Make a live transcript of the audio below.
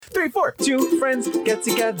3, 4. Two friends get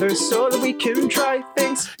together so that we can try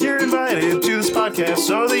things. You're invited to this podcast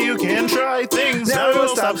so that you can try things. Now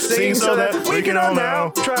we'll stop singing so that we can all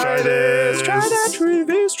now try this. Try that, try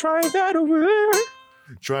this, try that over there.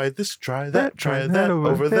 Try this, try that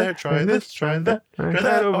over there. Try this, try that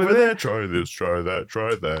over there. Try this, try that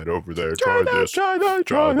over there. Try this, try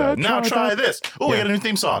that. Now try this. Oh, we got a new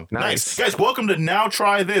theme song. Nice. Guys, welcome to Now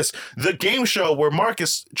Try This, the game show where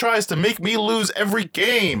Marcus tries to make me lose every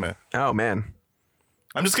game. Oh, man.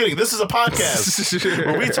 I'm just kidding. This is a podcast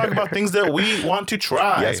where we talk about things that we want to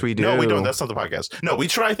try. Yes, we do. No, we don't. That's not the podcast. No, we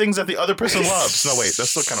try things that the other person loves. No, wait. That's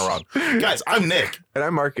still kind of wrong. Guys, I'm Nick. And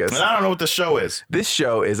I'm Marcus. And I don't know what this show is. This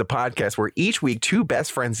show is a podcast where each week two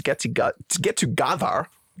best friends get together. And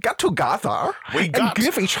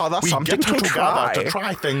give each other something to try. To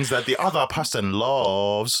try things that the other person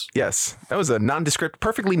loves. Yes, that was a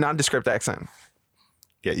perfectly nondescript accent.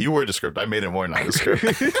 Yeah, you were descript. I made it more nondescript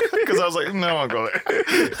because I was like, no, I'll go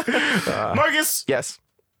there. Marcus. Yes.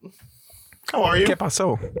 How are you? ¿Qué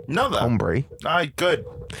pasó? Nada. Hombre. Good.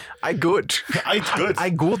 I good.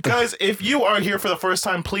 Guys, if you are here for the first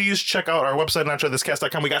time, please check out our website,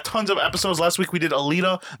 nowtrythiscast.com. We got tons of episodes. Last week we did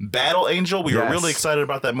Alita Battle Angel. We were really excited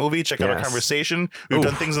about that movie. Check out our conversation. We've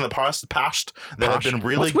done things in the past that have been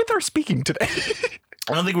really... What's with our speaking today?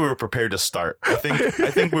 I don't think we were prepared to start. I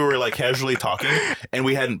think we were like casually talking, and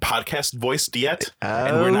we hadn't podcast voiced yet,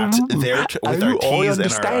 and we're not there with our T's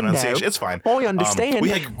and our pronunciation. It's fine. I understand.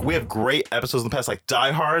 We have great episodes in the past, like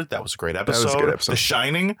Die Hard. That was a great episode. That was a good episode. The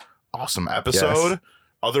Shining, awesome episode. Yes.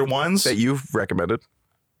 Other ones that you've recommended.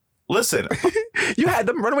 Listen, you had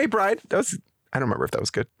them. Runaway Bride. I don't remember if that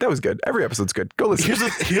was good. That was good. Every episode's good. Go listen.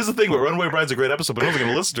 Here's the thing. Runaway Bride's a great episode, but I'm not going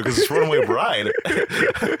to listen to it because it's Runaway Bride.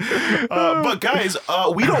 But guys,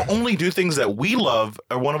 we don't only do things that we love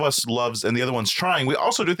or one of us loves and the other one's trying. We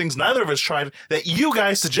also do things neither of us tried that you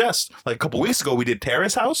guys suggest. Like a couple weeks ago, we did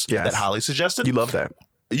Terrace House that Holly suggested. You love that.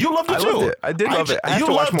 You loved it too. Loved it. I did love it. I have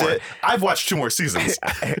to watch more. I've watched 2 more seasons.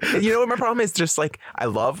 You know what my problem is? Just like I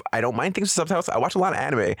don't mind things with subtitles. I watch a lot of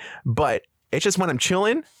anime, but it's just when I'm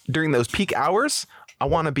chilling during those peak hours, I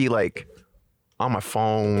want to be like on my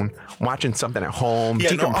phone, watching something at home,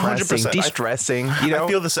 decompressing, de-stressing. I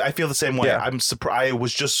feel the same way. Yeah. I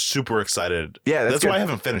was just super excited. Yeah, that's why I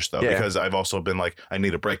haven't finished though, because I've also been like, I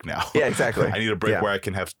need a break now. Yeah, exactly. I need a break where I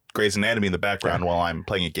can have Grey's Anatomy in the background while I'm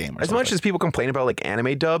playing a game. As much as people complain about like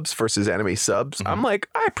anime dubs versus anime subs, I'm like,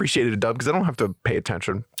 I appreciated a dub because I don't have to pay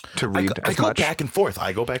attention to read I go back and forth.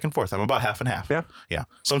 I'm about half and half. Yeah.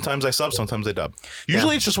 Sometimes I sub, sometimes I dub.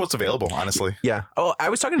 Usually it's just what's available, honestly. Yeah. Oh, I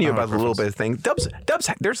was talking to you about a little bit of thing. Dubs.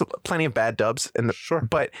 There's plenty of bad dubs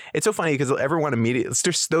but it's so funny because everyone immediately,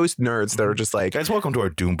 there's those nerds that are just like, guys, welcome to our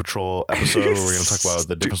Doom Patrol episode where we're going to talk about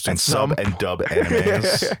the difference between sub and dub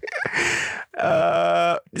animes.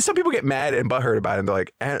 Some people get mad and butthurt about it and they're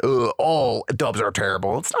like, all dubs are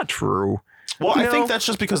terrible. It's not true. Well, I think that's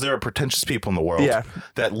just because there are pretentious people in the world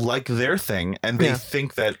that like their thing and they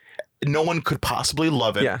think that no one could possibly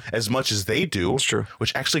love it as much as they do. It's true.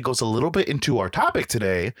 Which actually goes a little bit into our topic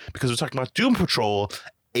today because we're talking about Doom Patrol,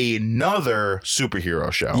 another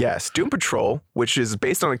superhero show. Yes, Doom Patrol, which is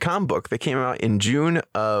based on a comic book that came out in June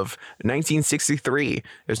of 1963.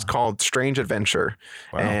 It's called Strange Adventure.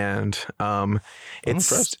 Wow. And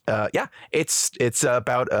it's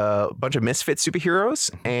about a bunch of misfit superheroes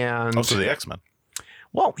and also the X-Men.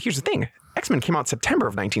 Well, here's the thing. X-Men came out in September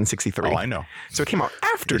of 1963. Oh, I know. So it came out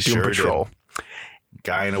after Doom Patrol. Did.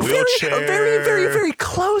 Guy in a wheelchair. A very, very, very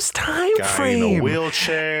close time frame. Guy in a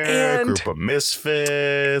wheelchair. And group of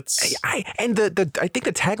misfits. I think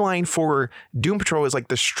the tagline for Doom Patrol is like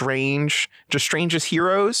the strangest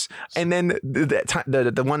heroes, and then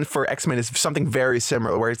the one for X-Men is something very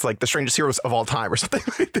similar, where it's like the strangest heroes of all time or something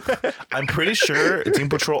like that. I'm pretty sure Doom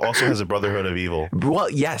Patrol also has a Brotherhood of Evil. Well,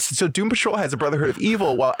 yes. So Doom Patrol has a Brotherhood of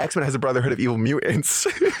Evil, while X-Men has a Brotherhood of Evil Mutants.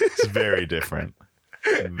 It's very different.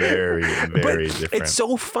 Very, very different. It's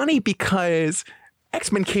so funny because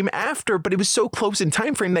X-Men came after, but it was so close in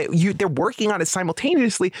time frame that they're working on it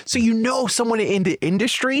simultaneously. So someone in the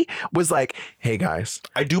industry was like, "Hey guys,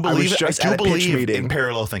 I do believe in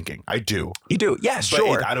parallel thinking. I do. You do, yes,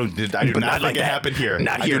 sure. I do not think it happened here.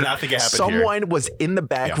 Not here. I do not think it happened here. Someone was in the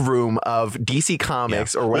back room of DC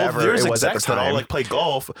Comics or whatever. Well, there's it was execs at the time. that all play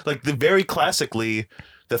golf. Very classically,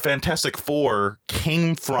 the Fantastic Four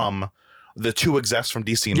came from the 2 execs from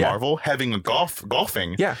DC and Marvel having a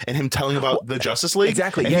golfing and him telling about the Justice League.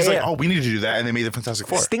 Exactly. And he's like, oh, we need to do that. And they made the Fantastic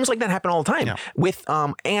Four. Things like that happen all the time with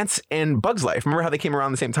Ants and Bugs Life. Remember how they came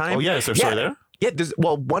around the same time? Oh, yeah. Is there a story there? Yeah.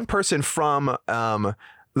 One person from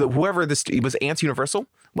whoever this was, Ants Universal,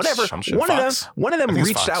 whatever. One of them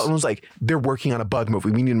reached out and was like, "They're working on a bug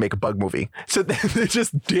movie. We need to make a bug movie." So they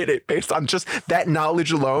just did it based on just that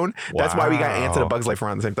knowledge alone. Wow. That's why we got Ants and A Bug's Life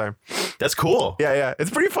around the same time. That's cool. Yeah,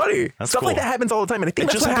 it's pretty funny. Stuff like that happens all the time, and I think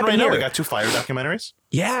that's just what happened right here. now. We got 2 Fire documentaries.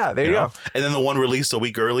 Yeah, there you go. And then the one released a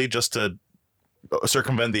week early just to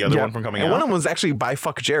circumvent the other one from coming out. And one of them was actually by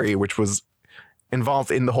Fuck Jerry, which was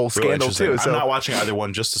involved in the whole scandal too. So I'm not watching either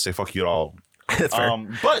one just to say fuck you at all. That's fair.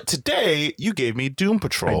 But today you gave me Doom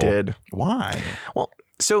Patrol. I did. Why? Well,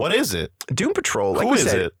 so what is it? Doom Patrol. Like Who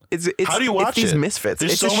is it? It's how do you watch these it? misfits.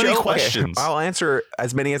 There's it's so many questions. Okay, I'll answer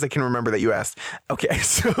as many as I can remember that you asked. Okay,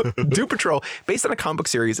 so Doom Patrol, based on a comic book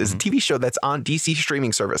series, is a TV show that's on DC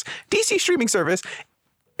streaming service. DC streaming service.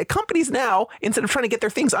 Companies now, instead of trying to get their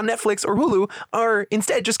things on Netflix or Hulu, are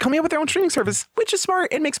instead just coming up with their own streaming service, which is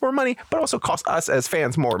smart and makes more money, but also costs us as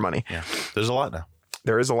fans more money. Yeah, there's a lot now.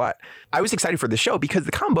 There is a lot. I was excited for this show because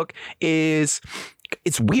the comic book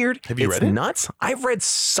it's weird. Have you read it? It's nuts. I've read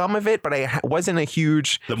some of it, but I wasn't a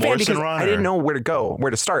huge fan Morrison because run. I didn't know where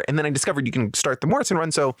to start. And then I discovered you can start the Morrison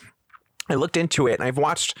run. So I looked into it and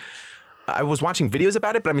I was watching videos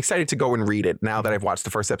about it, but I'm excited to go and read it now that I've watched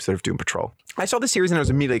the first episode of Doom Patrol. I saw the series and I was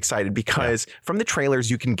immediately excited because from the trailers,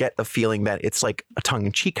 you can get the feeling that it's like a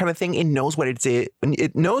tongue-in-cheek kind of thing. It knows what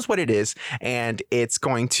it knows what it is, and it's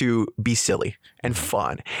going to be silly and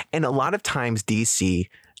fun. And a lot of times DC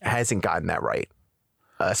hasn't gotten that right.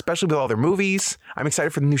 Especially with all their movies. I'm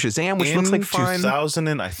excited for the new Shazam, which looks like fun. 2000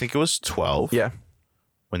 and I think it was 12. Yeah.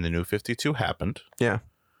 When the New 52 happened. Yeah.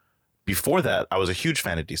 Before that, I was a huge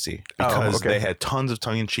fan of DC because they had tons of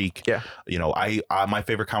tongue-in-cheek. Yeah. You know, my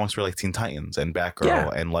favorite comics were like Teen Titans and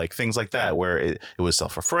Batgirl and like things like that, where it was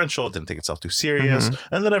self-referential, it didn't take itself too serious.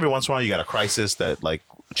 And then every once in a while you got a crisis that like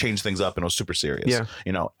changed things up and it was super serious. Yeah.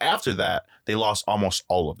 You know, after that, they lost almost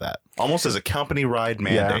all of that. Almost as a company-wide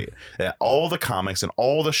mandate that all the comics and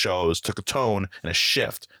all the shows took a tone and a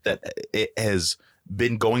shift that it has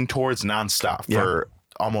been going towards nonstop for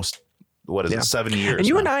almost 7 years. And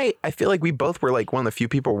you and I feel like we both were like one of the few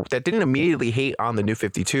people that didn't immediately hate on the New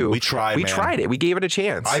 52. We tried it. We gave it a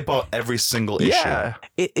chance. I bought every single issue. Yeah.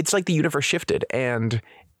 It's like the universe shifted. And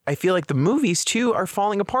I feel like the movies too are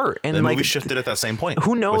falling apart. And the like, movie shifted at that same point.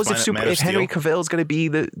 Who knows if Henry Cavill is going to be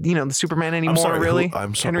the Superman anymore? I'm sorry, really?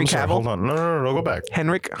 I'm sorry, Henry Cavill. Hold on. No, go back.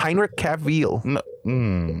 Heinrich Cavill. No.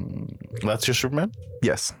 That's your Superman?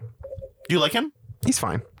 Yes. Do you like him? He's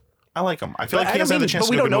fine. I like him. I feel like he hasn't had the chance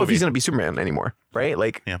to do a But we don't know if movie. he's going to be Superman anymore, right?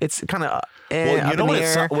 Like, it's kind of you know what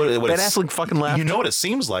Ben Affleck fucking left. You know what it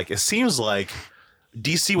seems like? It seems like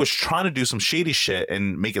DC was trying to do some shady shit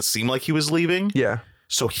and make it seem like he was leaving. Yeah.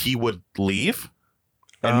 So he would leave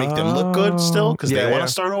and make them look good still because they want to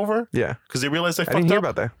start over. Yeah. Because they realize they fucked up. I didn't hear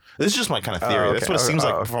about that. This is just my kind of theory. That's what it seems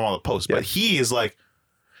like from all the posts. But he is like,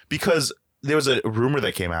 because there was a rumor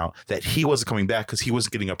that came out that he wasn't coming back because he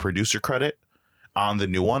wasn't getting a producer credit on the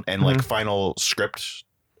new one and like final script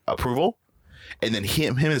approval. And then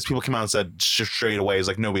him and his people came out and said straight away, he's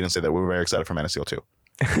like, no, we didn't say that. We were very excited for Man of Steel 2.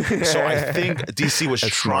 So I think DC was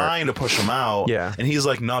trying to push him out. Yeah. And he's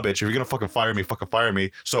like, nah, bitch, if you're going to fucking fire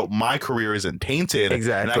me. So my career isn't tainted.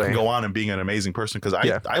 Exactly. And I can go on and being an amazing person because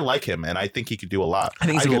I like him and I think he could do a lot. I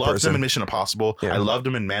think he's a good loved person. him in Mission Impossible. I loved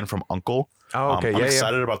him in Man from U.N.C.L.E. Oh, okay. I'm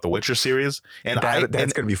excited about the Witcher series. And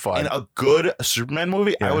that's going to be fun. And a good Superman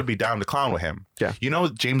movie, I would be down to clown with him. Yeah. You know,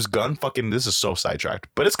 James Gunn, this is so sidetracked,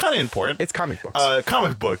 but it's kind of important. It's comic books.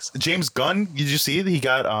 Comic books. James Gunn, did you see that he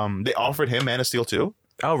got, they offered him Man of Steel 2?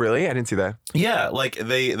 Oh, really? I didn't see that. Yeah, like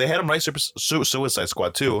they had him write Suicide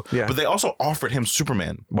Squad 2, but they also offered him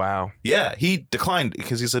Superman. Wow. Yeah, he declined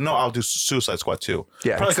because he said, no, I'll do Suicide Squad 2.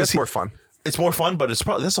 Yeah, probably because it's more fun. It's more fun, but that's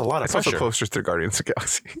a lot of pressure. It's also closer to Guardians of the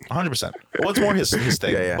Galaxy. 100%. Well, it's more his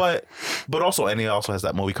thing. Yeah. But also, and he also has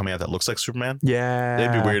that movie coming out that looks like Superman. Yeah.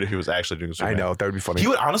 It'd be weird if he was actually doing Superman. I know. That would be funny. He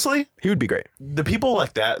would, honestly. He would be great. The people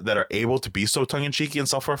like that are able to be so tongue-in-cheeky and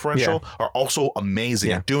self-referential are also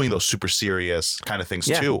amazing at doing those super serious kind of things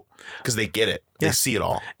too. Because they get it. They see it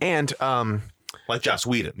all. And, like Joss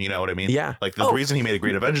Whedon, you know what I mean? Yeah. Like the reason he made a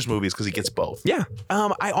great Avengers movie is because he gets both. Yeah.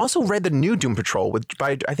 I also read the new Doom Patrol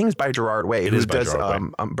I think it's by Gerard Way, who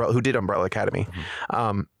did Umbrella Academy.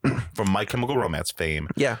 From My Chemical Romance fame.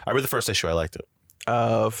 Yeah. I read the first issue. I liked it.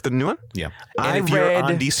 Of the new one? Yeah. And if you're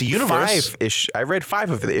on DC Universe, I read 5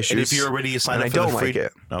 of the issues. And if you're already signed up for the free, like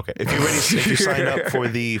it. Okay. If you signed up for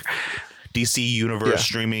the DC Universe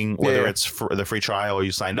streaming, whether it's for the free trial or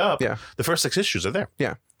you signed up, the first 6 issues are there.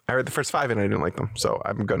 Yeah. I read the first 5 and I didn't like them, so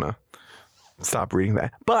I'm gonna stop reading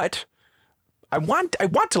that. But I want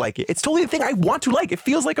to like it. It's totally the thing I want to like. It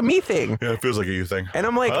feels like a me thing. Yeah, it feels like a you thing. And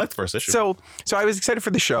I'm like, I like the first issue. So I was excited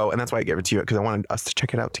for the show, and that's why I gave it to you, because I wanted us to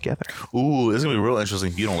check it out together. Ooh, this is gonna be real interesting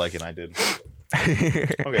if you don't like it and I did.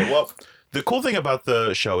 Okay, well, the cool thing about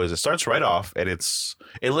the show is it starts right off and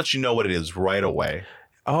it lets you know what it is right away.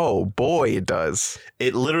 Oh boy, it does.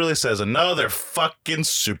 It literally says another fucking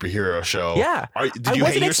superhero show. Yeah. Did you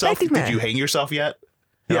hang yourself? Did you hang yourself yet?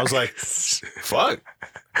 And I was like, fuck.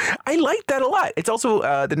 I like that a lot. It's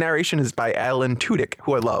also the narration is by Alan Tudyk,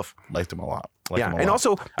 who I love. Liked him a lot. And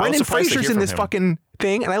also Brendan Fraser's in this fucking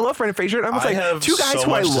thing, and I love Brendan Fraser. And I was like, two guys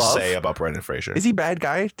who I love. To say about Brendan Fraser. Is he a bad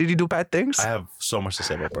guy? Did he do bad things? I have so much to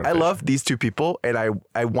say about Brendan Fraser. I love these two people, and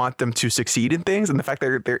I want them to succeed in things. And the fact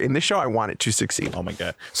that they're in this show, I want it to succeed. Oh my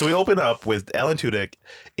god! So we open up with Alan Tudyk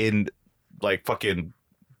in like fucking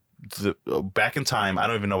back in time. I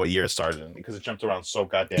don't even know what year it started in because it jumped around so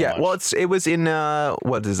goddamn much. Well, it was in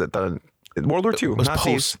what is it? The World War II. It was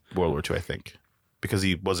post World War II, I think. Because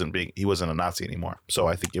he wasn't a Nazi anymore, so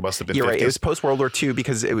I think it must have been. You're 50s. Right. It was post World War II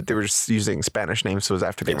because they were just using Spanish names, so it was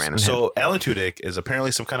after they ran. So Alan Tudyk is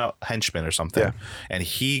apparently some kind of henchman or something, and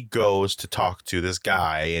he goes to talk to this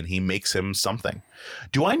guy, and he makes him something.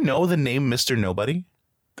 Do I know the name Mr. Nobody?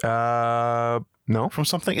 No, from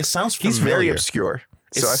something. It sounds familiar. He's very obscure,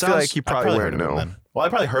 so I feel like you probably wouldn't know. Well, I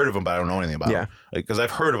probably heard of him, but I don't know anything about him. Yeah, because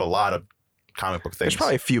I've heard of a lot of comic book things. There's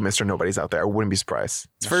probably a few Mr. Nobodies out there. I wouldn't be surprised.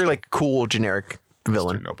 It's very like cool, generic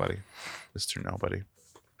villain. Mr. Nobody.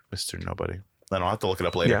 I don't have to look it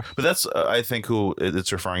up later. Yeah. But that's I think who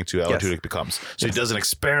it's referring to. Alan Tudyk becomes. So he does an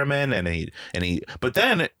experiment, and he. But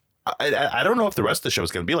then I don't know if the rest of the show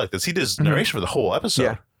is going to be like this. He does narration for the whole episode.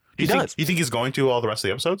 Yeah. You think he's going to all the rest of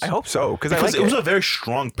the episodes? I hope so, because it was a very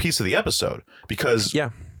strong piece of the episode. Because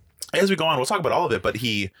as we go on, we'll talk about all of it. But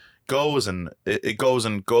he goes and it goes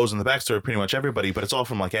in the backstory of pretty much everybody, but it's all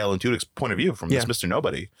from like Alan Tudyk's point of view, from this Mr.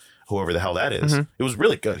 Nobody, whoever the hell that is. It was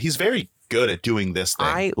really good. He's very good at doing this thing.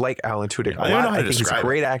 I like Alan Tudyk a lot. I think he's a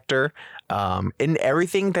great actor. In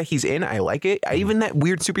everything that he's in, I like it. Even that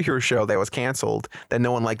weird superhero show that was canceled that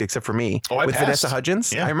no one liked except for me with Vanessa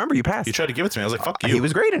Hudgens. Yeah. I remember you passed. You tried to give it to me. I was like, fuck you. He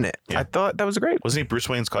was great in it. Yeah. I thought that was great. Wasn't he Bruce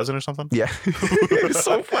Wayne's cousin or something? Yeah. It was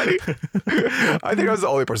so funny. I think I was the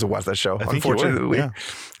only person who watched that show, unfortunately. Yeah.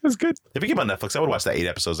 It was good. If it came on Netflix, I would watch the 8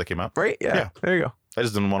 episodes that came out. Right? Yeah. There you go. I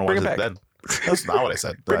just didn't want to watch it then. That's not what I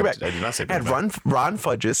said. Bring it back. I did not say bring it back. Ron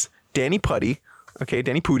Fudges, Danny Pudi,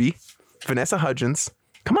 Danny Pudi, Vanessa Hudgens.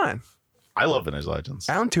 Come on. I love Vanessa Hudgens.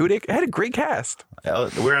 Alan Tudyk. It had a great cast.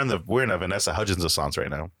 We're in a Vanessa Hudgens assance right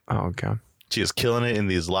now. Oh god. She is killing it in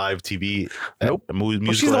these live TV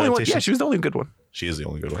musical she's the only one. Yeah, she was the only good one. She is the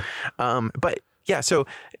only good one. But yeah, so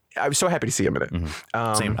I was so happy to see him in it.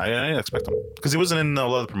 Same. I didn't expect him because he wasn't in a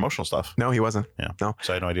lot of the promotional stuff. No, he wasn't. Yeah. No.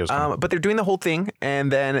 So I had no idea. It was but they're doing the whole thing, and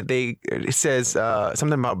then it says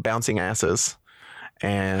something about bouncing asses.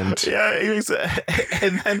 And yeah,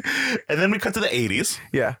 and then we cut to the 80s.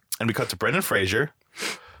 Yeah. And we cut to Brendan Fraser.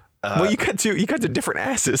 Well, you cut to different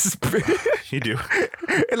asses. You do.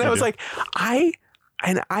 And I was like,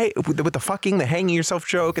 with the fucking, the hanging yourself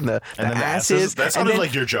joke and the asses. That sounded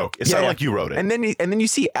like your joke. It sounded like you wrote it. And then you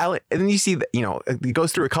see Alan, and then you see that, it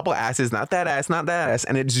goes through a couple asses, not that ass,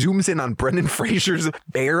 and it zooms in on Brendan Fraser's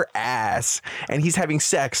bare ass, and he's having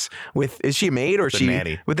sex with, is she a maid or is she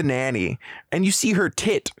nanny. With the nanny? And you see her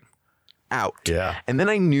tit out. Yeah. And then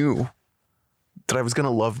I knew that I was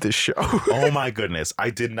gonna love this show. Oh my goodness. I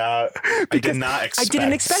didn't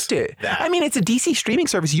expect it. I mean, it's a DC streaming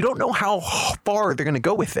service. You don't know how far they're gonna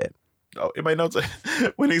go with it. Oh, in my notes,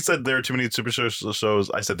 when he said there are too many super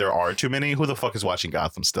shows, I said there are too many. Who the fuck is watching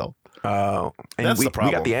Gotham still? And that's the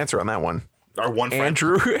problem. We got the answer on that one. Our one friend,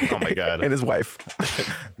 Andrew. Oh my god, and his wife.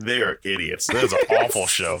 They are idiots. That is an awful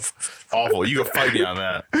show. Awful. You can fight me on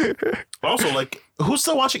that. But also, like, who's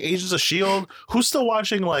still watching Agents of S.H.I.E.L.D.? Who's still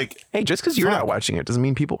watching, like... Hey, just because you're not watching it doesn't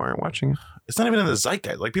mean people aren't watching it. It's not even in the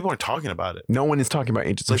zeitgeist. Like, people aren't talking about it. No one is talking about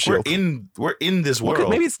Agents of S.H.I.E.L.D. We're in this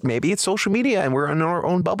world. Maybe it's social media and we're in our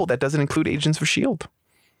own bubble that doesn't include Agents of S.H.I.E.L.D.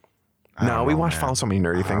 No, we follow so many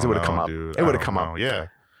nerdy things. It would have come up. It would have come up. Yeah.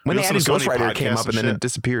 When they added Ghost Rider, it came up and then it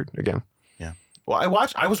disappeared again. Yeah. Well,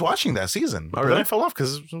 I was watching that season. Oh, really? Then I fell off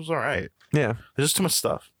because it was all right. Yeah. There's just too much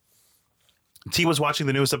stuff. T was watching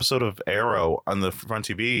the newest episode of Arrow on the front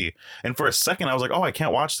TV, and for a second I was like, "Oh, I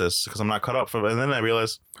can't watch this because I'm not caught up." And then I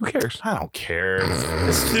realized, who cares? I don't care.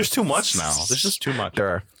 There's too much now. There's just too much.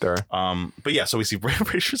 There are. But yeah, so we see Brendan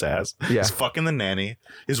Fraser's ass. Yeah. He's fucking the nanny.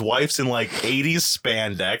 His wife's in like 80s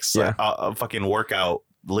spandex. Yeah. A fucking workout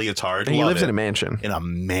leotard. And he lives in a mansion. In a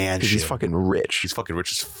mansion. He's fucking rich. He's fucking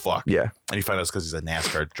rich as fuck. Yeah. And you find out it's because he's a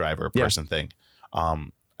NASCAR driver person thing.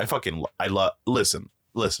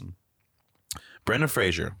 Listen. Brendan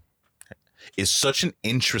Fraser is such an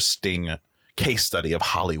interesting case study of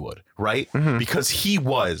Hollywood, right? Because he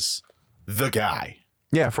was the guy.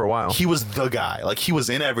 Yeah, for a while. He was the guy. Like, he was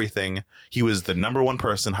in everything. He was the number one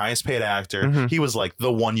person, highest paid actor. He was like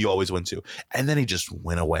the one you always went to. And then he just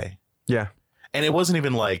went away. Yeah. And it wasn't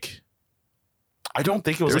even like, I don't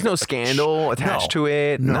think it was there was like no scandal attached to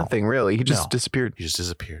it. No. Nothing really. He just disappeared. He just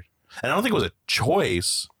disappeared. And I don't think it was a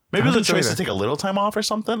choice. Maybe it was a choice to take a little time off or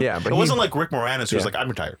something. Yeah, but it wasn't like Rick Moranis who was like, I'm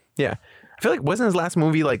retired. Yeah. I feel like, wasn't his last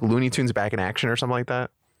movie like Looney Tunes Back in Action or something like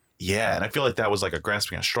that? Yeah, and I feel like that was like a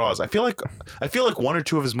grasping at straws. I feel like one or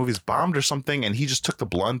two of his movies bombed or something, and he just took the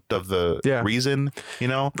blunt of the reason, you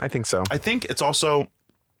know? I think so. I think it's also,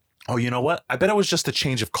 oh, you know what? I bet it was just a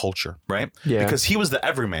change of culture, right? Yeah. Because he was the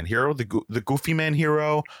everyman hero, the goofy man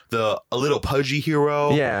hero, a little pudgy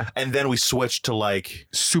hero. Yeah. And then we switched to like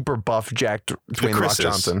super buff Jack Dwayne The Rock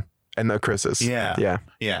Johnson and the Chris's. Yeah. Yeah.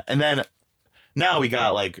 Yeah. And then now we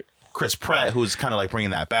got like Chris Pratt, who's kind of like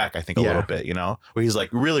bringing that back, I think, a little bit, you know, where he's like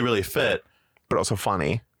really, really fit, but also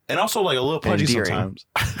funny and also like a little pudgy sometimes.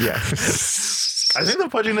 Yeah. I think the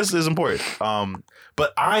pudginess is important.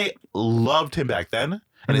 But I loved him back then.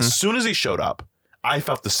 And as soon as he showed up, I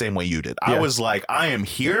felt the same way you did. I was like, I am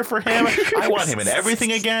here for him. I want him in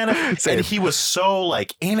everything again. Same. And he was so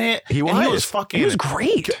like in it. He was. And he was fucking. He was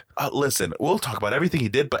great. Listen, we'll talk about everything he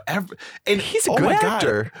did, but he's a good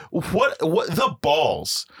actor. God, what the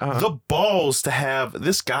balls, the balls to have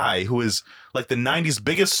this guy who is like the 90s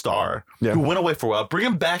biggest star who went away for a while, bring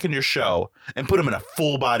him back in your show and put him in a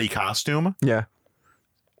full body costume. Yeah.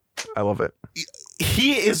 I love it.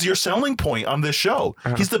 He is your selling point on this show.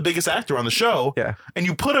 He's the biggest actor on the show. Yeah. And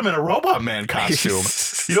you put him in a Robot Man costume.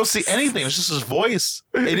 You don't see anything. It's just his voice.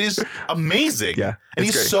 It is amazing. Yeah. And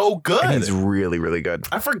he's great. so good. And he's really, really good.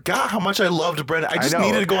 I forgot how much I loved Brendan. I just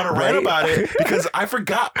needed to go on a rant about it because I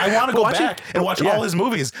forgot. I want to go back and watch all his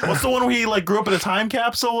movies. What's the one where he like grew up in a time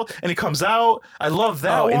capsule and he comes out? I love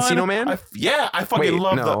that one. Encino Man? I fucking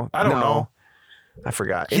love I don't know. I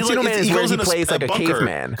forgot. Encino Man is where he plays like a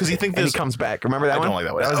caveman because he thinks and he comes back. Remember that one? I don't like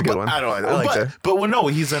that one. That was a good one. I don't like that. I liked it. But no,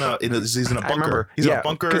 he's in a bunker. I remember. He's in a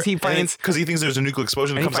bunker because he thinks there's a nuclear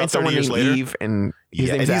explosion and he comes out finds 30 someone years named later. Eve and his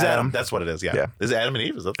and name's he's Adam. That's what it is. Yeah. Is it Adam and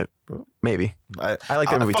Eve? Is that maybe? I like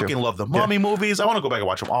that movie too. I fucking love the Mummy movies. I want to go back and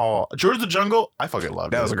watch them all. George of the Jungle. I fucking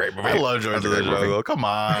love. That was a great movie. I love George of the Jungle. Come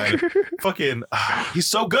on, fucking. He's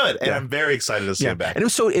so good, and I'm very excited to see him back.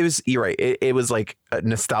 And you're right. It was like a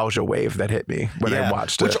nostalgia wave that hit me when I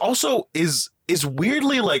watched it. Which also is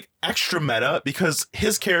weirdly like extra meta because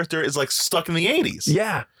his character is like stuck in the 80s.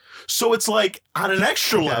 Yeah. So it's like on an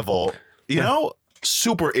extra level, you know,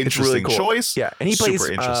 super interesting choice. Yeah. And he plays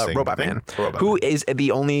Robot Man, who is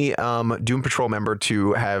the only Doom Patrol member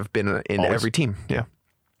to have been in every team. Yeah.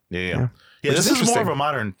 Yeah. This is more of a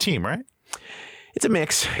modern team, right? It's a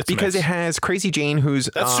mix because it has Crazy Jane, who's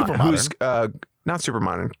super modern. who's not super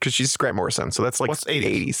modern because she's Grant Morrison. So that's like what's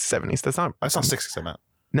 80s, 70s. That's not 60s, I meant.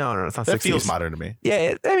 No, it's not 60s. That feels modern to me.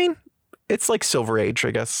 Yeah, I mean, it's like Silver Age,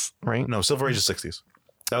 I guess, right? No, Silver Age is 60s.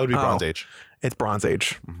 That would be Bronze Age. It's Bronze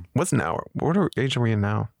Age. What's now? What age are we in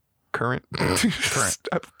now? Current.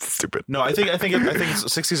 Stupid. No, I think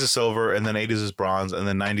 60s is silver, and then 80s is bronze, and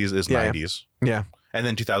then 90s is 90s. Yeah. And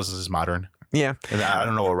then 2000s is modern. Yeah. And I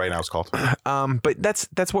don't know what right now it's called. But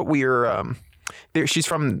that's what we're she's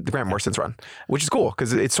from the Grant Morrison's run, which is cool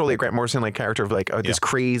because it's totally a Grant Morrison like character of like this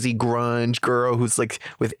crazy grunge girl who's like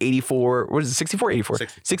with 84, what is it, 64, 84,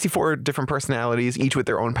 64 different personalities, each with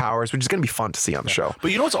their own powers, which is going to be fun to see on the show.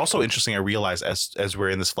 But you know what's also interesting? I realize as we're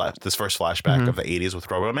in this first flashback of the 80s with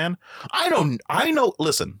Robot Man, I know.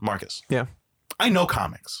 Listen, Marcus. Yeah, I know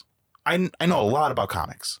comics. I know a lot about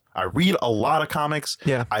comics. I read a lot of comics.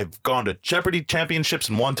 Yeah. I've gone to Jeopardy championships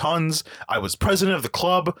and won tons. I was president of the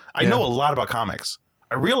club. I know a lot about comics.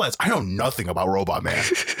 I realized I know nothing about Robot Man.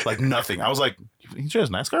 Like nothing. I was like, he has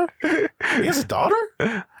a NASCAR? He has a daughter?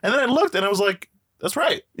 And then I looked and I was like, that's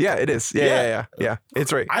right. Yeah, it is. Yeah.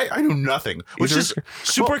 It's right. I knew nothing, which is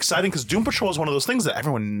super exciting because Doom Patrol is one of those things that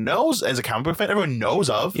everyone knows as a comic book fan. Everyone knows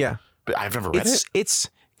of. Yeah. But I've never read it.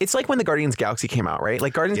 It's like when the Guardians of the Galaxy came out, right?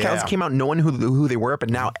 Like Guardians of the Galaxy came out, no one knew who they were, but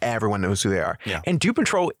now everyone knows who they are. Yeah. And Doom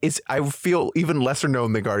Patrol is, I feel, even lesser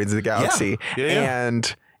known than Guardians of the Galaxy. Yeah.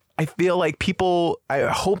 And I feel like I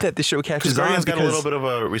hope that this show catches on. Guardians got a little bit of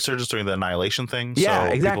a resurgence during the Annihilation thing. Yeah,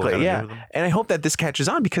 so exactly. Yeah. And I hope that this catches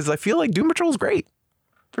on because I feel like Doom Patrol is great.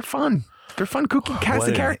 They're fun. They're fun, kooky cast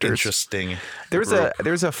of characters. Interesting. There's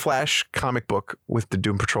a Flash comic book with the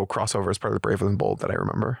Doom Patrol crossover as part of the Brave and Bold that I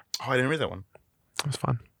remember. Oh, I didn't read that one. It was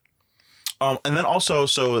fun. And then also,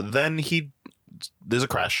 so then there's a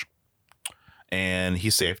crash, and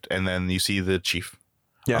he's saved, and then you see the chief,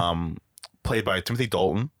 played by Timothy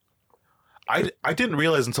Dalton. I didn't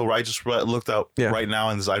realize until I just looked up right now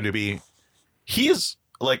in this IMDb. He is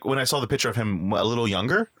like, when I saw the picture of him a little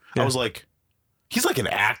younger, I was like, he's like an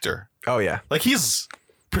actor. Oh yeah, like he's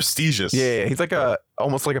prestigious. Yeah. He's like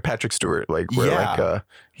almost like a Patrick Stewart. Like where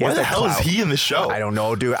why the hell is he in the show? I don't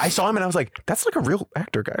know, dude. I saw him and I was like, that's like a real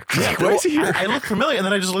actor guy. Yeah, why is he here? I looked familiar, and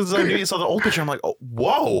then I just looked at the IMDb and saw the old picture. I'm like, oh,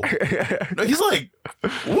 whoa. No, he's like,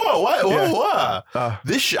 whoa, what? Whoa.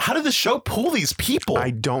 How did this show pull these people? I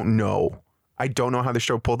don't know. I don't know how the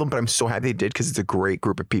show pulled them, but I'm so happy they did because it's a great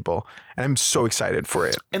group of people, and I'm so excited for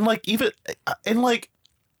it. And like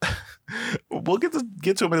we'll get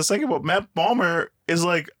to him in a second, but Matt Bomer is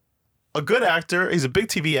like a good actor. He's a big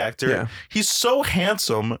TV actor. Yeah. He's so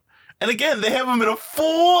handsome. And again, they have him in a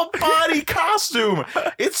full body costume.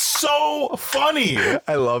 It's so funny.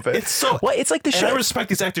 I love it. It's so it's like the show. I respect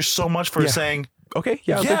these actors so much for saying, okay,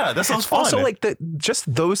 that sounds fun. Also, like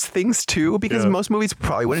just those things too, because most movies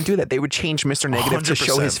probably wouldn't do that. They would change Mr. Negative to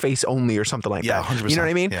show his face only or something like that. 100%. You know what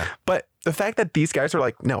I mean? Yeah. But the fact that these guys are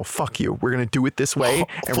like, no, fuck you. We're going to do it this way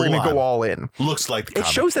and we're going to go all in. Looks like the it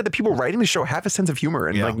shows that the people writing the show have a sense of humor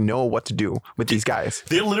and like know what to do with these guys.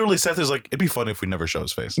 They literally said there's like, it'd be funny if we never show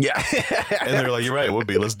his face. Yeah. And they're like, you're right, it would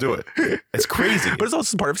be. Let's do it. It's crazy. But it's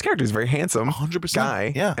also part of his character. He's a very handsome 100%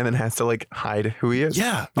 guy. Yeah. And then has to like hide who he is.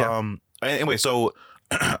 Yeah. Anyway, so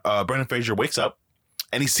Brendan Fraser wakes up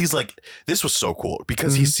and he sees, like, this was so cool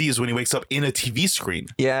because he sees when he wakes up in a TV screen.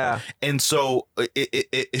 Yeah. And so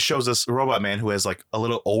it shows us a robot man who has like a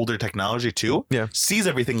little older technology too. Yeah. Sees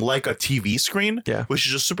everything like a TV screen. Yeah. Which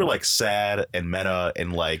is just super like sad and meta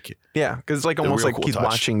and like. Yeah. Because it's like almost like he's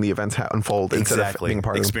watching the events unfold instead of being a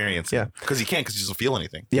part of experience. Yeah. Because he can't, because he doesn't feel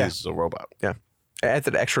anything. Yeah. He's a robot. Yeah. It adds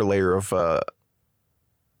an extra layer of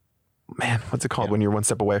man, what's it called when you're one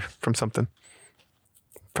step away from something?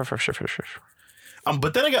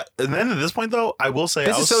 But then and then at this point though, I will say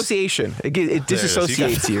disassociation. It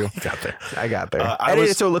disassociates you. You got there. I got there. Edit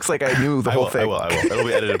it so it looks like I knew the whole thing. I will. It'll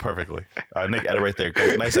be edited perfectly. Nick, edit right there.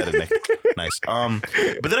 Nice edit, Nick. Nice.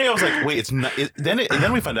 But then I was like, wait, it's not.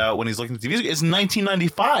 Then we find out when he's looking at the TV, it's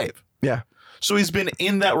 1995. Yeah. So he's been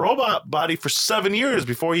in that robot body for 7 years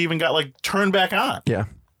before he even got like turned back on. Yeah.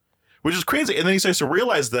 Which is crazy. And then he starts to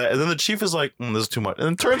realize that. And then the chief is like, this is too much. And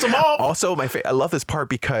then turns him off. Also, I love this part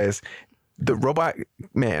because the robot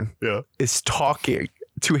man is talking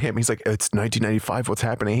to him. He's like, it's 1995. What's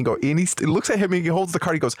happening? And he looks at him and he holds the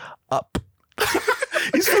card. He goes, up.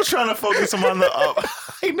 He's still trying to focus him on the up.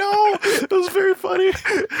 I know. It was very funny.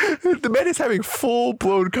 The man is having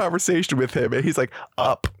full-blown conversation with him. And he's like,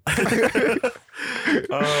 up.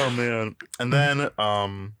 Oh, man. And then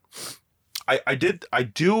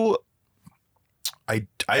I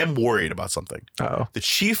am worried about something. Uh-oh. The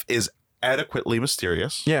chief is adequately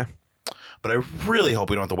mysterious. Yeah. But I really hope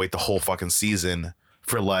we don't have to wait the whole fucking season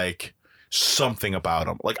for like something about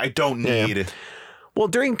him. Like I don't need it. Well,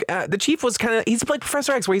 during the chief was kind of, he's like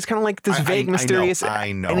Professor X, where he's kind of like this vague, mysterious.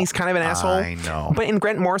 I know. And he's kind of an asshole. I know. But in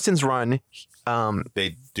Grant Morrison's run,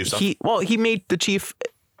 they do something. He made the chief.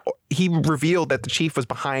 He revealed that the chief was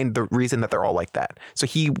behind the reason that they're all like that. So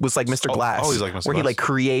he was like Mr. Glass, he's like Mr. where Glass. he like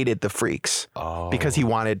created the freaks because he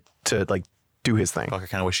wanted to like do his thing. Fuck, I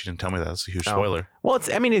kind of wish you didn't tell me that. That's a huge spoiler. Well, it's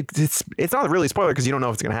not really a spoiler because you don't know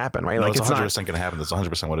if it's going to happen, right? No, like it's 100% going to happen. That's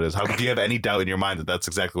 100% what it is. Do you have any doubt in your mind that that's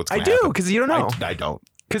exactly what's going to happen? I do, because you don't know. I don't.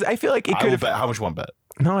 Because I feel like it could have. How much you want to bet?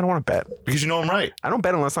 No, I don't want to bet. Because you know I'm right. I don't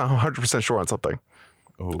bet unless I'm 100% sure on something.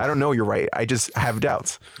 Ooh. I don't know you're right. I just have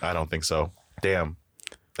doubts. I don't think so. Damn.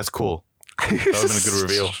 That's cool. That would have been a good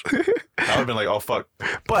reveal. I would have been like, oh, fuck.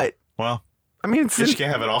 But, well, I mean, you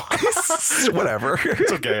can't have it all. Whatever.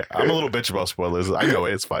 It's okay. I'm a little bitch about spoilers. I know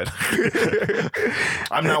it. It's fine.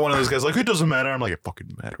 I'm not one of those guys like, it doesn't matter. I'm like, it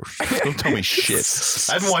fucking matters. Don't tell me shit.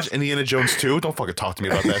 I haven't watched Indiana Jones 2. Don't fucking talk to me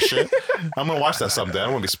about that shit. I'm going to watch that someday. I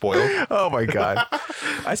don't want to be spoiled. Oh, my God.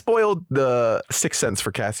 I spoiled the Sixth Sense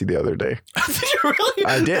for Cassie the other day. Did you really?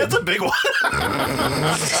 I did. That's a big one.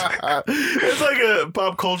 It's like a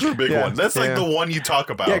pop culture big one. That's like the one you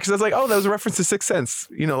talk about. Yeah, because I was like, oh, that was a reference to Sixth Sense.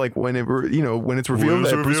 You know, like when when it's revealed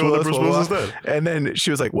that Bruce Willis is dead. And then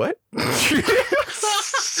she was like, what?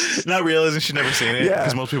 Not realizing she'd never seen it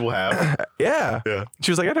because most people have. Yeah.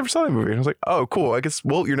 She was like, I never saw that movie. And I was like, oh, cool. I guess,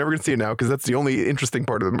 well, you're never going to see it now because that's the only interesting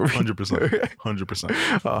part of the movie. 100%.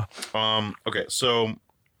 100%. Okay, so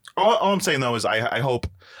all I'm saying though is I hope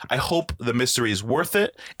the mystery is worth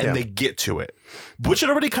it and they get to it, which it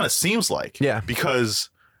already kind of seems like. Yeah. Because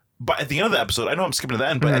at the end of the episode, I know I'm skipping to the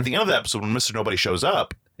end, but at the end of the episode when Mr. Nobody shows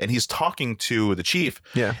up and he's talking to the chief.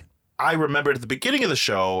 Yeah. I remembered at the beginning of the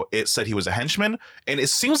show, it said he was a henchman, and it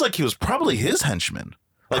seems like he was probably his henchman.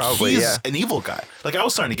 Like Probably, he's yeah. an evil guy. Like I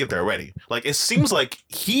was starting to get there already. Like it seems like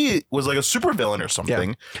he was like a super villain or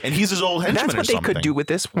something, and he's his old henchman. That's what or they something. could do with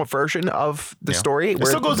this version of the story. It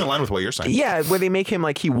still goes in line with what you're saying. Yeah, where they make him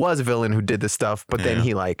like he was a villain who did this stuff, but then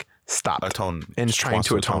he like stopped and is trying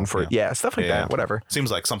to atone for it. Yeah, stuff like that. Whatever. Seems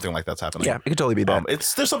like something like that's happening. Yeah, it could totally be that.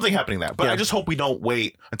 There's something happening there, but I just hope we don't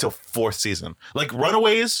wait until 4th season. Like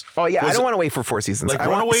Runaways. Oh yeah, I don't want to wait for 4 seasons. Like I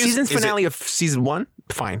want Runaways, season finale of season 1.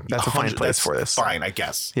 Fine, that's a fine place for this. Fine, I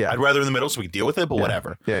guess. Yeah, I'd rather in the middle so we can deal with it, but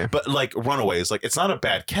whatever. Yeah. But like Runaways, like it's not a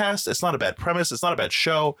bad cast, it's not a bad premise, it's not a bad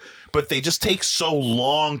show, but they just take so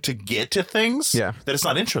long to get to things that it's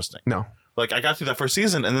not interesting. No. Like I got through that first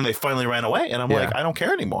season and then they finally ran away and I'm like, I don't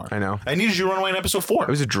care anymore. I know. I needed you to run away in episode 4. It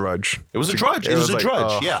was a drudge. It was a drudge. It was a like,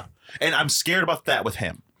 drudge. Yeah. And I'm scared about that with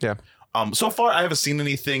him. Yeah. So far I haven't seen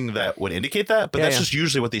anything that would indicate that, but that's just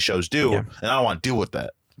usually what these shows do, and I don't want to deal with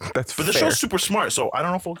that. That's but the show's super smart, so I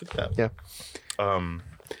don't know if we'll get that. Yeah.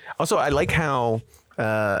 Also, I like how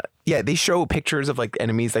they show pictures of like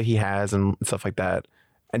enemies that he has and stuff like that.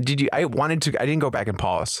 And I didn't go back and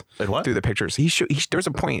pause through the pictures. There's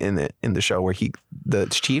a point in the show where the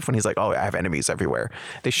chief, when he's like, oh, I have enemies everywhere.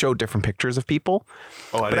 They show different pictures of people.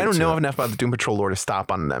 Oh, but I don't know enough about the Doom Patrol lore to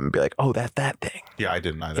stop on them and be like, oh, that's that thing. Yeah, I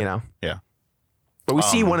didn't either. You know? Yeah. But we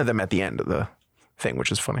see one of them at the end of the thing,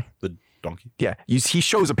 which is funny. The donkey. Yeah. He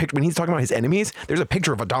shows a picture when he's talking about his enemies. There's a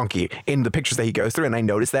picture of a donkey in the pictures that he goes through. And I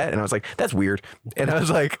noticed that. And I was like, that's weird. And I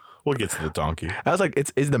was like, we'll get to the donkey. I was like,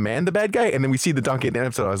 is the man the bad guy? And then we see the donkey at the end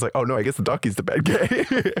of the episode. I was like, oh no, I guess the donkey's the bad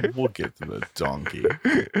guy. We'll get to the donkey.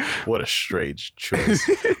 What a strange choice.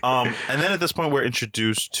 And then at this point, we're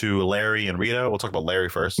introduced to Larry and Rita. We'll talk about Larry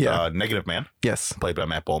first. Yeah. Negative Man. Yes. Played by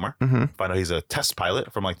Matt Bomer. Mm-hmm. Find out he's a test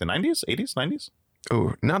pilot from like the 90s, 80s, 90s.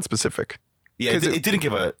 Oh, non-specific. Yeah, it didn't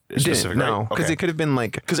give a specific, no, because it could have been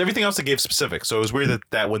like... Because everything else it gave specific, so it was weird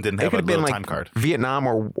that one didn't have a little time card. Vietnam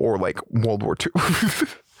or like World War II.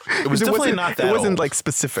 It was definitely not that It wasn't old. like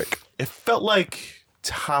specific. It felt like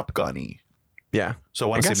Top Gun-y. Yeah. So I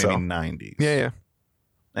want to say maybe 90s. Yeah.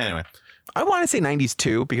 Anyway. I want to say 90s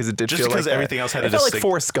too, because it did just feel because like everything else had it felt like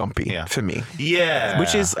Forrest Gumpy to me. Yeah.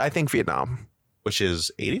 Which is, I think, Vietnam. Which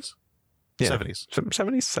is 80s? Yeah. 70s?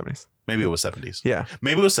 70s? Maybe it was 70s. Yeah.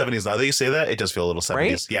 Maybe it was 70s. Now that you say that, it does feel a little 70s.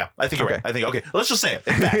 Right? Yeah. I think you're right. I think, okay. Let's just say it.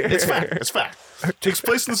 It's fact. It's fact. It takes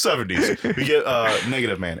place in the 70s. We get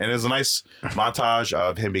Negative Man. And it's a nice montage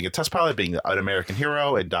of him being a test pilot, being an American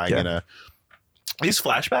hero, and dying in these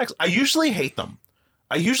flashbacks. I usually hate them.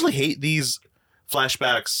 I usually hate these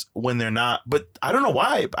flashbacks when they're not, but I don't know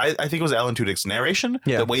why. I think it was Alan Tudyk's narration,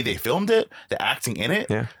 the way they filmed it, the acting in it.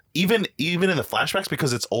 Yeah. Even in the flashbacks,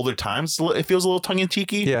 because it's older times, it feels a little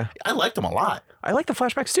tongue-in-cheeky. Yeah. I liked them a lot. I like the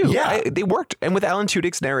flashbacks too. Yeah. They worked. And with Alan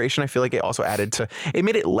Tudyk's narration, I feel like it also added to, it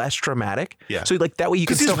made it less dramatic. Yeah. So like that way you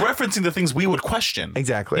can still... Because he's referencing the things we would question.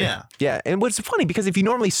 Exactly. Yeah. Yeah. And what's funny, because if you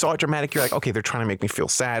normally saw it dramatic, you're like, okay, they're trying to make me feel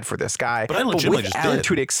sad for this guy. But I legitimately with just Alan did.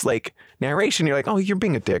 Tudyk's like narration, you're like, oh, you're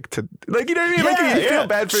being a dick to, like, you know what I mean? Like you feel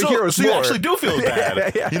bad for the heroes so more. you actually do feel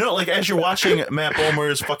bad. You know, like as you're watching Matt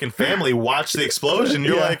Bomer's fucking family watch the explosion,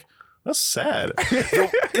 you're like, that's sad.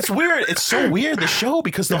 It's weird. It's so weird, the show,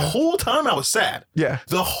 because the whole time I was sad. Yeah.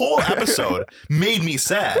 The whole episode made me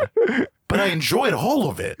sad, but I enjoyed all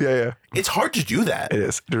of it. Yeah. It's hard to do that. It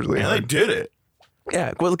is. It's really hard. And they did it.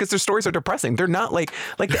 Yeah, well, because their stories are depressing. They're not like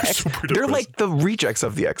they're like the rejects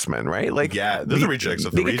of the X-Men, right? Like they're the rejects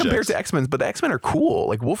of the rejects. They get compared to X-Men, but the X-Men are cool.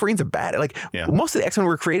 Like Wolverine's a bad. Like most of the X-Men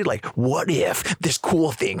were created like, what if this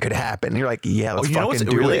cool thing could happen? And you're like, yeah, let's fucking do it. You know what's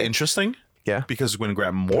really interesting? Yeah. Because when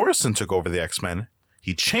Grant Morrison took over the X-Men,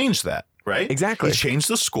 he changed that, right? Exactly. He changed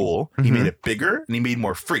the school, he made it bigger, and he made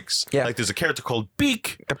more freaks. Yeah. Like there's a character called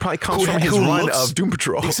Beak. That probably comes from his run of Doom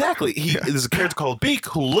Patrol. Exactly. There's a character called Beak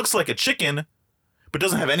who looks like a chicken, but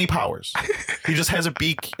doesn't have any powers. He just has a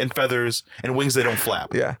beak and feathers and wings that don't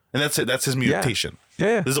flap. Yeah. And that's it. That's his mutation.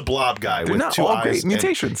 Yeah. There's a blob guy They're with not two all eyes. great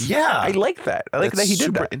mutations. Yeah. I like that. I like that he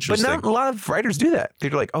did that. Interesting. But not a lot of writers do that. They're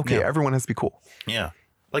like, okay, everyone has to be cool. Yeah.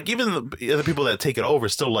 Like even the other people that take it over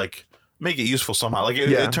still like make it useful somehow. Like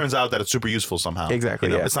it turns out that it's super useful somehow. Exactly.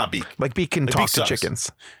 You know? It's not Beak. Like Beak can talk to chickens.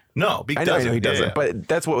 No, Beak I doesn't. know he doesn't, but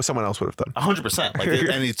that's what someone else would have done. 100%. Like,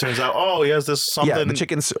 and it turns out, he has this something. Yeah, the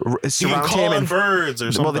chickens he can surround call him on and birds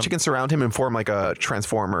or something. Well, the chickens surround him and form like a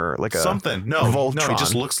transformer, like a something. No, Voltron he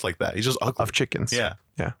just looks like that. He's just ugly. of chickens. Yeah.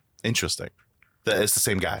 Interesting. That it's the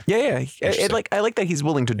same guy. Yeah. I like that he's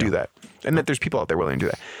willing to do that, and that there's people out there willing to do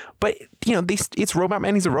that. But it's Robot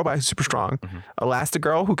Man. He's a robot who's super strong.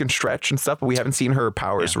 Elastigirl who can stretch and stuff, but we haven't seen her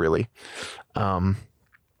powers really.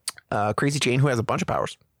 Crazy Jane who has a bunch of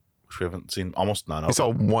powers. Which we haven't seen almost none of. We saw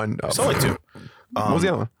one. We saw like two. What was the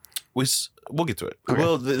other one? we'll get to it.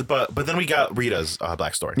 Okay. But then we got Rita's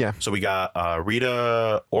black story. Yeah. So we got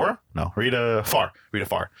Rita Farr. Rita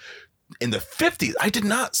Farr. In the 50s, I did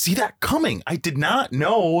not see that coming. I did not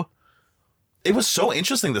know. It was so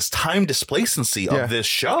interesting, this time displacency of this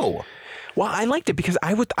show. Well, I liked it because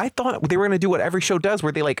I thought they were going to do what every show does,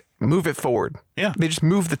 where they like move it forward. Yeah, they just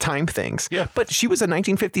move the time things. Yeah, but she was a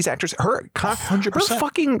 1950s actress. Her 100%. Her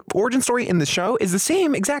fucking origin story in the show is the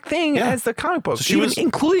same exact thing as the comic book. So she was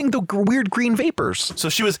including the weird green vapors. So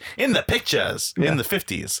she was in the pictures in the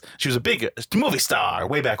 50s. She was a big movie star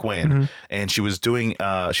way back when, and she was doing.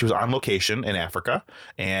 She was on location in Africa.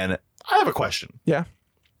 And I have a question. Yeah,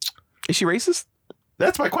 is she racist?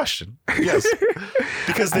 That's my question. Yes,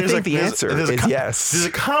 because I think the answer is yes. There's a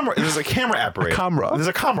camera operator. There's a camera operator. There's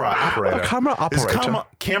a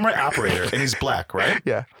camera operator, and he's black, right?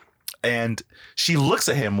 Yeah. And she looks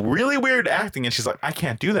at him, really weird acting, and she's like, "I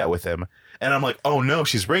can't do that with him." And I'm like, "Oh no,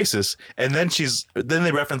 she's racist." And then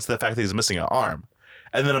they reference the fact that he's missing an arm,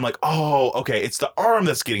 and then I'm like, "Oh, okay, it's the arm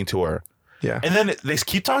that's getting to her." Yeah. And then they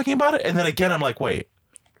keep talking about it, and then again, I'm like, "Wait."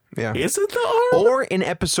 Yeah. Is it the arm? Or in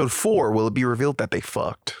episode 4, will it be revealed that they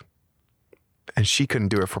fucked? And she couldn't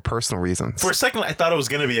do it for personal reasons. For a second, I thought it was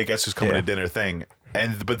going to be a guess who's coming to dinner thing.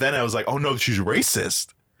 But then I was like, oh no, she's racist.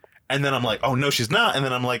 And then I'm like, oh no, she's not. And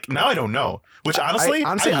then I'm like, now I don't know. Which honestly,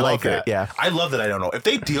 I like that. Yeah. I love that I don't know. If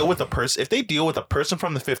they deal with a person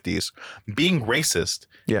from the 50s being racist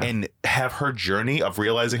and have her journey of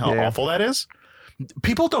realizing how awful that is,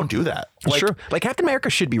 people don't do that. Like, sure. Like Captain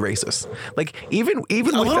America should be racist. Like even a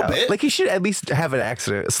little bit. Like he should at least have an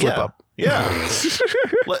accident, a slip up. Yeah.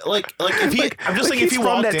 like if he, I'm just saying, if he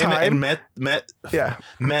walked in and met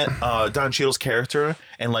Don Cheadle's character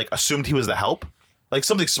and like assumed he was the help, like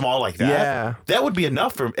something small like that, that would be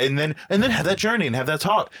enough for him. And then have that journey and have that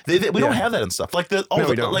talk. We don't have that and stuff. Like the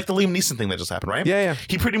Liam Neeson thing that just happened, right? Yeah.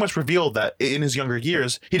 He pretty much revealed that in his younger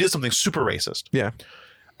years he did something super racist. Yeah.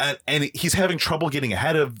 And he's having trouble getting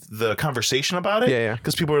ahead of the conversation about it. Yeah.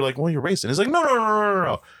 Because people are like, well, you're racist. And he's like,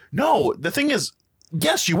 no. No, the thing is,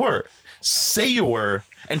 yes, you were. Say you were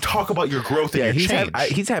and talk about your growth and your change.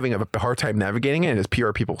 He's having a hard time navigating it, and his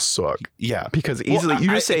PR people suck. Yeah. Because easily you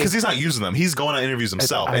just say... Because he's not using them. He's going on interviews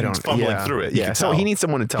himself and fumbling through it. Yeah, so he needs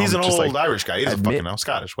someone to tell him. He's an old Irish guy. He doesn't fucking know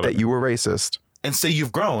Scottish. Whatever. That you were racist. And say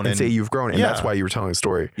you've grown. And that's why you were telling the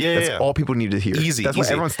story. Yeah, that's all people need to hear. That's what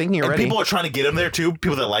everyone's thinking already. And people are trying to get him there too.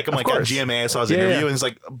 People that like him, like on GMA, I saw his interview, and he's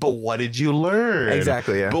like, but what did you learn?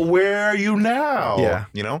 Exactly, yeah. But where are you now? Yeah.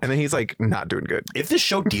 You know? And then he's like, not doing good. If this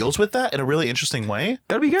show deals with that in a really interesting way,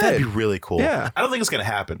 that'd be good. That'd be really cool. Yeah. I don't think it's going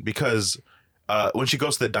to happen because when she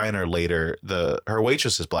goes to the diner later, her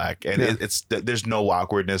waitress is black, and there's no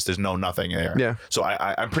awkwardness, there's no nothing there. Yeah. So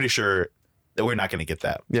I'm pretty sure that we're not going to get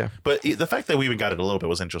that. Yeah. But the fact that we even got it a little bit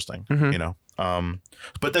was interesting, you know.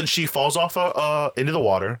 But then she falls off into the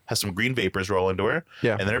water, has some green vapors roll into her,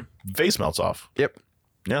 and then her face melts off. Yep.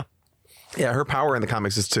 Yeah. Yeah, her power in the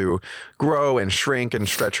comics is to grow and shrink and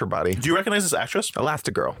stretch her body. Do you recognize this actress?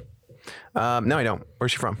 Elastigirl. No, I don't.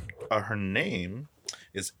 Where's she from? Her name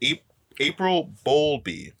is April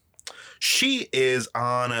Bowlby. She is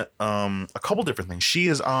on a couple different things. She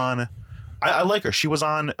is on... I like her. She was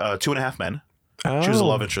on 2.5 Men. She was a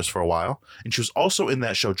love interest for a while. And she was also in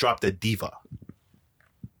that show, Drop Dead Diva.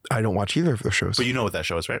 I don't watch either of those shows. But you know what that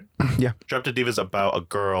show is, right? Yeah. Drop Dead Diva is about a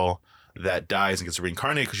girl that dies and gets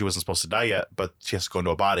reincarnated because she wasn't supposed to die yet, but she has to go into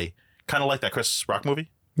a body. Kind of like that Chris Rock movie.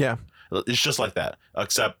 Yeah. It's just like that,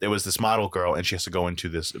 except it was this model girl and she has to go into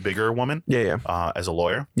this bigger woman as a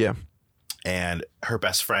lawyer. Yeah. And her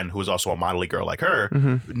best friend, who is also a modelly girl like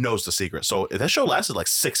her, knows the secret. So that show lasted like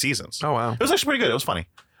 6 seasons. Oh, wow. It was actually pretty good. It was funny.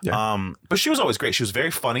 Yeah. But she was always great. She was very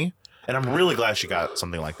funny. And I'm really glad she got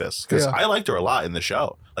something like this. Because I liked her a lot in the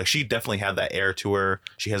show. Like, she definitely had that air to her.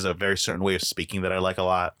 She has a very certain way of speaking that I like a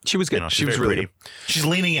lot. She was good. You know, she was really pretty. She's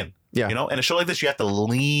leaning in. Yeah. You know? And a show like this, you have to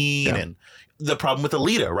lean in. The problem with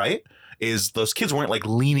Alita, right? Is those kids weren't like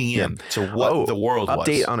leaning in to what the world was.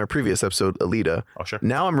 Update on our previous episode, Alita. Oh, sure.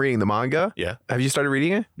 Now I'm reading the manga. Yeah. Have you started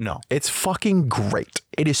reading it? No. It's fucking great.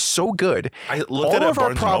 It is so good. I looked at it. All of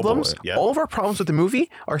our problems with the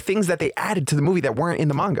movie are things that they added to the movie that weren't in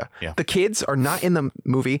the manga. Yeah. The kids are not in the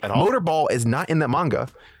movie. At all? Motorball is not in the manga.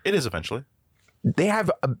 It is eventually. They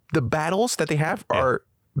have the battles that they have are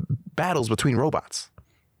battles between robots.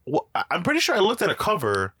 Well, I'm pretty sure I looked at a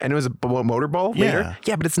cover. And it was a motorball later?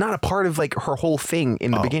 Yeah, but it's not a part of like her whole thing in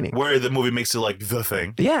the beginning. Where the movie makes it like the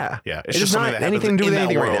thing. Yeah. Yeah. It's just something not that anything to do with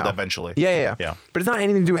anything world right now. Eventually. Yeah. But it's not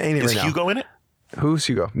anything to do with anything right now. Is Hugo in it? Who's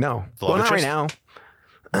Hugo? No. Well, not right now.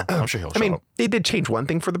 I'm sure he'll show I mean, up. they did change one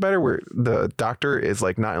thing for the better where the doctor is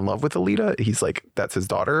like not in love with Alita. He's like, that's his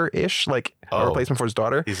daughter-ish, like a replacement for his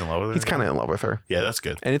daughter. He's in love with her? He's kind of in love with her. Yeah, that's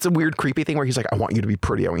good. And it's a weird, creepy thing where he's like, I want you to be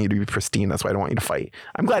pretty. I want you to be pristine. That's why I don't want you to fight.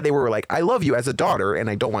 I'm glad they were like, I love you as a daughter and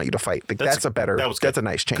I don't want you to fight. Like, that's a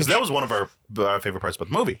nice change. Because that was one of our favorite parts about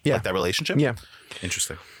the movie. Yeah. Like that relationship. Yeah.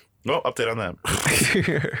 Interesting. Well, update on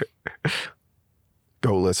that.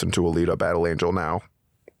 Go listen to Alita Battle Angel now.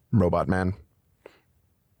 Robot Man.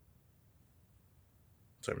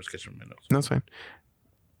 Sorry, I'm just catching my notes. No, it's fine.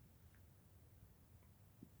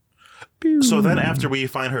 So then after we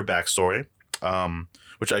find her backstory,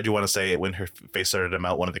 which I do want to say, when her face started to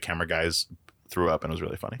melt, one of the camera guys threw up and it was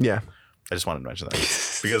really funny. Yeah. I just wanted to mention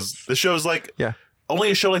that because the show's like, yeah,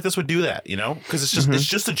 only a show like this would do that, you know, because it's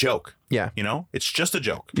just a joke. Yeah. You know, it's just a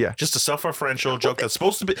joke. Yeah. Just a self-referential joke that's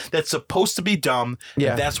supposed to be dumb.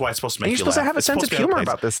 Yeah. And that's why it's supposed to make you laugh. You're supposed to have a sense of humor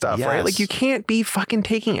about this stuff, right? Like you can't be fucking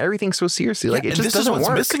taking everything so seriously. Like it just doesn't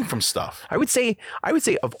work. Missing from stuff. I would say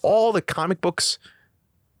of all the comic books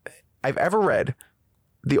I've ever read,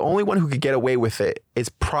 the only one who could get away with it is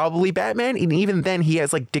probably Batman. And even then he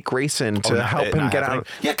has like Dick Grayson to help him get out.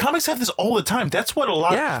 Yeah. Comics have this all the time. That's what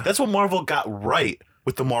that's what Marvel got right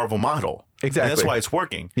with the Marvel model. Exactly. And that's why it's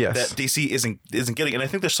working. Yes. That DC isn't getting, and I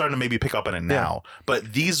think they're starting to maybe pick up on it now.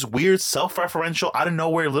 But these weird self-referential, out of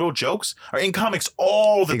nowhere little jokes are in comics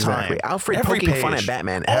all the time. Alfred poking fun at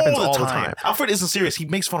Batman happens all the time. Alfred isn't serious. He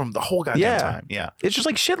makes fun of him the whole goddamn time. Yeah. It's just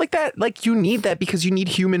like shit like that. Like you need that because you need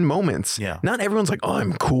human moments. Yeah. Not everyone's like, oh,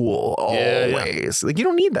 I'm cool always. Like you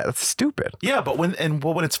don't need that. That's stupid. Yeah, but when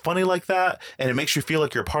it's funny like that and it makes you feel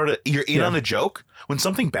like you're in on the joke, when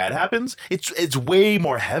something bad happens, it's way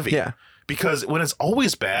more heavy. Yeah. Because when it's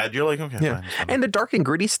always bad, you're like, okay, fine. And the dark and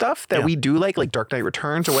gritty stuff that we do like Dark Knight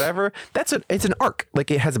Returns or whatever, it's an arc.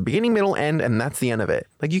 Like it has a beginning, middle, end, and that's the end of it.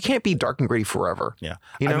 Like you can't be dark and gritty forever. Yeah.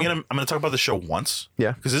 You know? I'm gonna talk about the show once.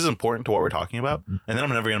 Yeah. Because this is important to what we're talking about. And then I'm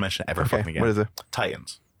never gonna mention it ever fucking again. What is it?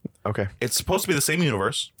 Titans. Okay. It's supposed to be the same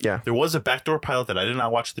universe. Yeah. There was a backdoor pilot that I did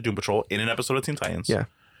not watch, the Doom Patrol, in an episode of Teen Titans. Yeah.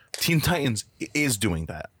 Teen Titans is doing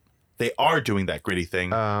that. They are doing that gritty thing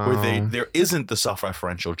where there isn't the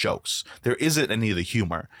self-referential jokes. There isn't any of the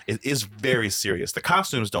humor. It is very serious. The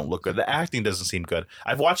costumes don't look good. The acting doesn't seem good.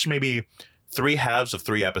 I've watched maybe 3 halves of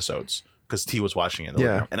 3 episodes because T was watching it.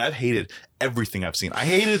 And I've hated everything I've seen. I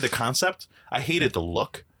hated the concept. I hated the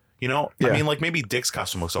look. You know, I mean, like maybe Dick's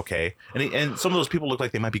costume looks okay, and some of those people look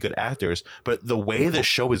like they might be good actors, but the way the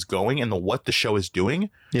show is going and what the show is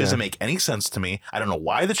doing doesn't make any sense to me. I don't know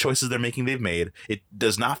why the choices they've made. It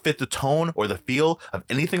does not fit the tone or the feel of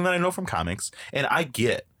anything that I know from comics, and I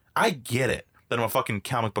get it that I'm a fucking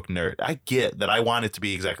comic book nerd. I get that I want it to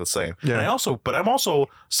be exactly the same. Yeah. And I'm also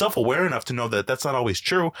self-aware enough to know that that's not always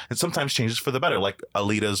true, and sometimes changes for the better, like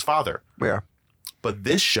Alita's father. Yeah, but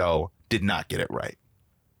this show did not get it right.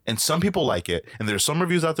 And some people like it, and there's some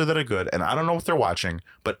reviews out there that are good, and I don't know if they're watching,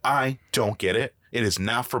 but I don't get it. It is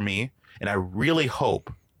not for me, and I really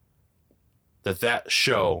hope that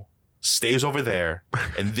show stays over there,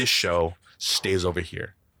 and this show stays over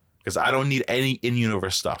here, because I don't need any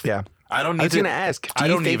in-universe stuff. Yeah, I don't need. I was going to ask.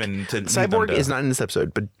 Cyborg is not in this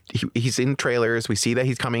episode, but he's in trailers. We see that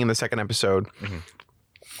he's coming in the second episode. Mm-hmm.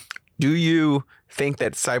 Do you think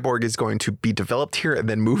that Cyborg is going to be developed here and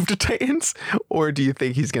then move to Titans, or do you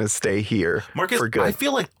think he's going to stay here Marcus, for good? I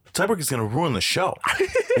feel like Cyborg is going to ruin the show.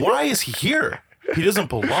 Why is he here? He doesn't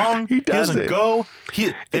belong. He doesn't go.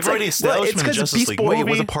 They've already established him in the Justice League movie. Beast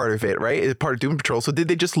Boy was a part of it, right? Part of Doom Patrol. So did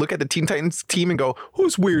they just look at the Teen Titans team and go,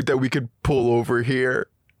 "Who's weird that we could pull over here"?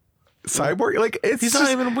 Cyborg, like he's not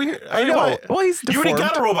even weird. I know. Well, he's deformed. You already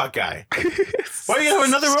got a robot guy. Why do you have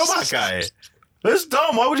another robot guy? That's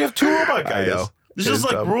dumb. Why would you have 2 robot guys? I know. It's just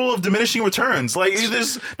like rule of diminishing returns. Like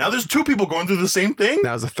there's 2 people going through the same thing.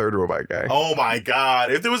 Now there's a 3rd robot guy. Oh my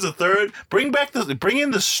god! If there was a 3rd, bring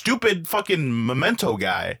in the stupid fucking Memento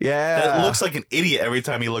guy. Yeah, that looks like an idiot every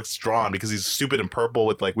time he looks drawn because he's stupid and purple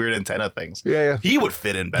with like weird antenna things. Yeah. He would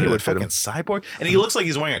fit in better. He would fit fucking Cyborg, and he looks like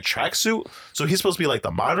he's wearing a tracksuit, so he's supposed to be like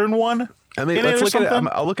the modern one. I mean, let's look at it.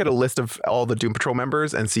 I'll look at a list of all the Doom Patrol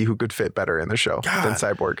members and see who could fit better in the show than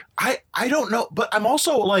Cyborg. I don't know, but I'm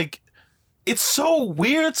also like. It's so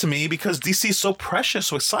weird to me because DC is so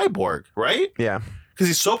precious with Cyborg, right? Yeah. Because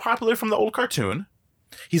he's so popular from the old cartoon.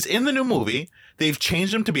 He's in the new movie. They've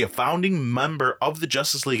changed him to be a founding member of the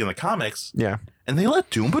Justice League in the comics. Yeah. And they let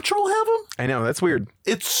Doom Patrol have him? I know. That's weird.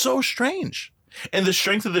 It's so strange. And the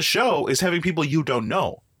strength of the show is having people you don't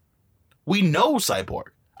know. We know Cyborg.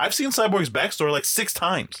 I've seen Cyborg's backstory like 6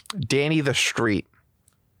 times. Danny the Street.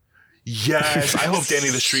 Yes, I hope Danny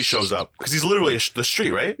the Street shows up because he's literally the street,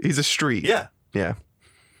 right? He's a street. Yeah. Yeah.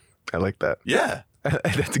 I like that. Yeah.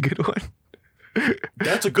 That's a good one.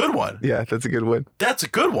 That's a good one. Yeah, that's a good one. That's a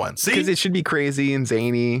good one. See, because it should be crazy and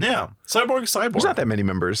zany. Yeah, Cyborg. There's not that many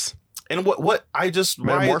members. And what I just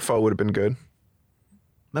Metamorpho would have been good.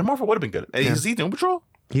 Metamorpho would have been good. Is he Doom Patrol?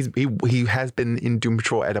 He has been in Doom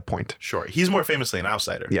Patrol at a point. Sure, he's more famously an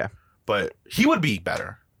outsider. Yeah, but he would be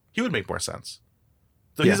better. He would make more sense.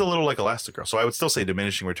 So he's a little like Elastigirl. So I would still say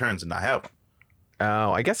diminishing returns and not have him.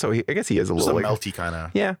 Oh, I guess so. I guess he is a Just little a melty kind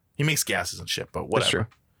of. Yeah, he makes gases and shit, but whatever. That's true.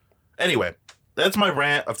 Anyway, that's my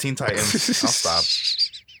rant of Teen Titans. I'll stop.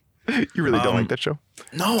 You really don't like that show?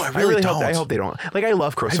 No, I really don't. I hope they don't. Like, I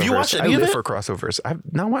love crossovers. Have you watched any of it? I live for crossovers.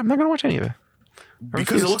 No, I'm not gonna watch any of it.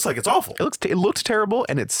 Because it looks like it's awful. It looks terrible,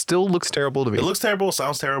 and it still looks terrible to me. It looks terrible.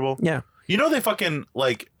 Sounds terrible. Yeah. You know they fucking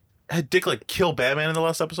had Dick kill Batman in the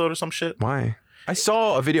last episode or some shit. Why? I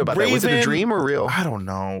saw a video about that. Was it a dream or real? I don't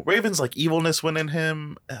know. Raven's evilness went in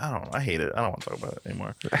him. I don't know. I hate it. I don't want to talk about it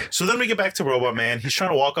anymore. So then we get back to Robot Man. He's trying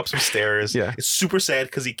to walk up some stairs. Yeah. It's super sad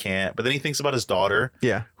because he can't. But then he thinks about his daughter.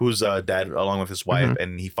 Yeah. Who's dead along with his wife,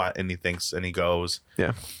 and he thinks and he goes.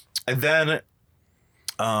 Yeah. And then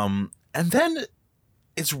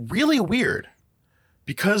it's really weird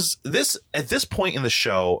because at this point in the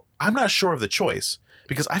show, I'm not sure of the choice.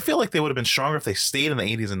 Because I feel like they would have been stronger if they stayed in the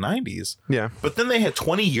 80s and 90s. Yeah. But then they had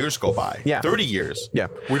 20 years go by. Yeah. 30 years. Yeah.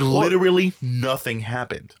 Where literally nothing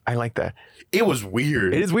happened. I like that. It was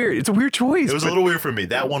weird. It is weird. It's a weird choice. It was a little weird for me.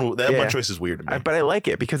 That one choice is weird to me. But I like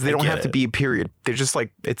it because they don't have to be a period. They're just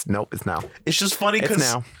it's now. It's just funny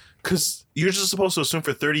because you're just supposed to assume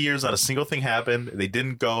for 30 years not a single thing happened. They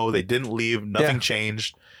didn't go. They didn't leave. Nothing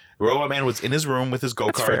changed. Robot Man was in his room with his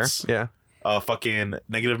go-karts. Yeah. Fucking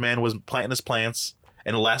Negative Man was planting his plants.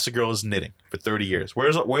 And Elastigirl is knitting for 30 years.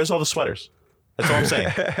 Where's all the sweaters? That's all I'm saying.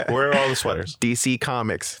 Where are all the sweaters? DC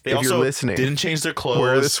Comics. They also you're listening, didn't change their clothes.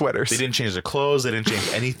 Where are the sweaters? They didn't change their clothes. They didn't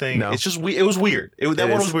change anything. No. It's just it was weird. That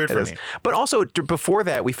one was weird for me. But also before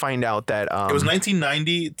that, we find out that it was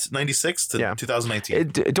 1990, 96 to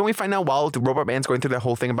 2019. Don't we find out while the Robot Man's going through that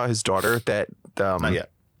whole thing about his daughter that not yet.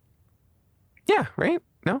 Yeah. Right.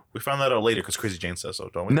 No, we found that out later because Crazy Jane says so,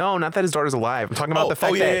 don't we? No, not that his daughter's alive. I'm talking about the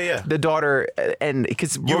fact that the daughter, and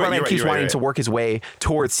because Robot Man keeps wanting to work his way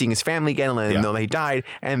towards seeing his family again and letting them know that he died,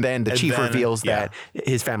 and then the chief reveals that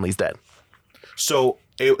his family's dead. So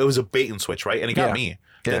it was a bait and switch, right? And it got me.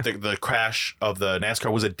 Yeah. That the crash of the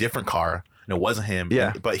NASCAR was a different car, and it wasn't him.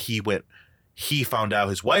 Yeah. But he found out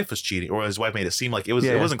his wife was cheating, or his wife made it seem like it was.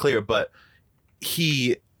 It wasn't clear, but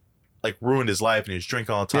he ruined his life, and he was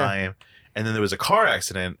drinking all the time. Yeah. And then there was a car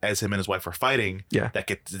accident as him and his wife were fighting. Yeah. That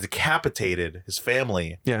decapitated his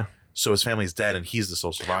family. Yeah. So his family's dead and he's the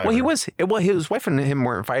sole survivor. Well, his wife and him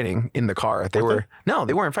weren't fighting in the car. They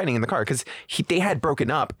weren't fighting in the car because they had broken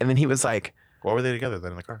up. And then he was like, why were they together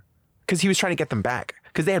then in the car? Because he was trying to get them back.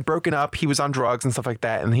 Because they had broken up. He was on drugs and stuff like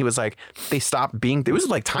that. And he was like, they stopped being, it was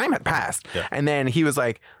like time had passed. Yeah. And then he was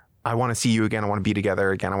like, I want to see you again. I want to be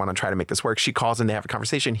together again. I want to try to make this work. She calls and they have a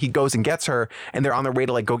conversation. He goes and gets her and they're on their way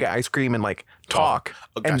to go get ice cream and talk.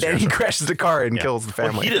 And then he crashes the car and kills the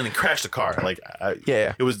family. Well, he didn't crash the car.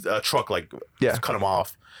 It was a truck cut him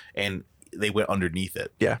off and they went underneath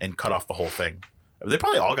it and cut off the whole thing. They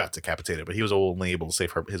probably all got decapitated, but he was only able to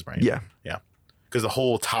save his brain. Yeah. Yeah. Because the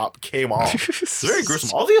whole top came off. It's very gruesome.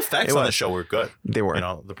 All the effects on the show were good. They were.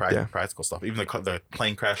 The practical stuff. Even the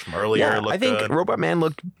plane crash from earlier looked good. I think Robot Man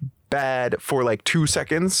looked bad for 2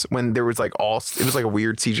 seconds when there was it was like a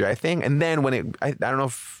weird CGI thing. And then when I don't know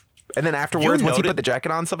if, and then afterwards, once he put the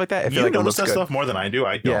jacket on and stuff like that, I feel like it looks good. You notice that stuff more than I do.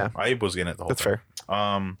 I don't. Yeah. I was getting it the whole That's thing.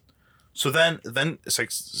 Fair. So then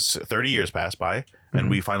 30 years pass by and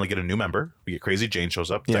we finally get a new member. We get Crazy Jane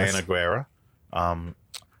shows up, Diana Guerra.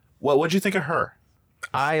 What'd you think of her?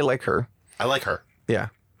 I like her. I like her. Yeah.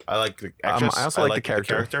 I like the actress. I also like the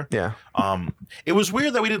character. Yeah. It was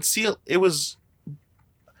weird that we didn't see it. It was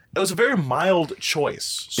a very mild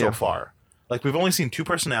choice so far. We've only seen 2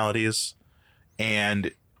 personalities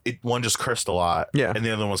and one just cursed a lot. Yeah. And the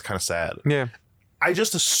other one was kind of sad. Yeah. I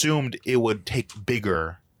just assumed it would take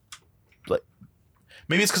bigger.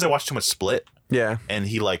 Maybe it's because I watched too much Split. Yeah. And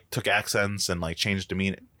he took accents and changed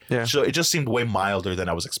demeanor. Yeah. So it just seemed way milder than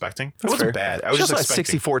I was expecting. It wasn't bad. I was just expecting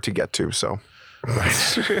 64 to get to, so. Right.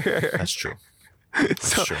 That's true.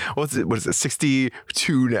 That's true. What is it?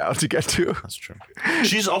 62 now to get to. That's true.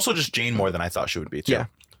 She's also just Jane more than I thought she would be too. Yeah.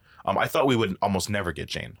 I thought we would almost never get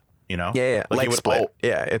Jane. Yeah. Yeah. Like Split.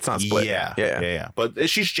 Yeah. It's not Split. Yeah. But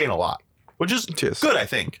she's Jane a lot, which is good. I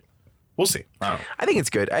think. We'll see. I don't know. I think it's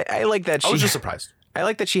good. I like that. I was just surprised. I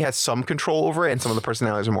like that she has some control over it, and some of the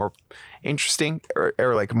personalities are more interesting or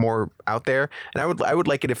more out there. And I would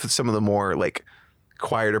like it if some of the more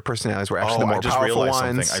quieter personalities were actually the more powerful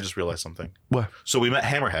ones. I just realized something. What? So we met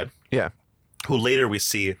Hammerhead. Yeah. Who later we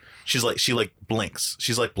see she blinks.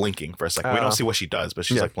 She's like blinking for a second. We don't see what she does, but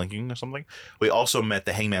she's like blinking or something. We also met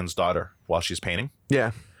the Hangman's daughter while she's painting.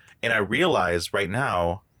 Yeah. And I realize right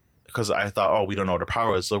now, because I thought, oh, we don't know what her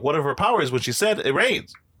power is. Like, what if her power is when she said it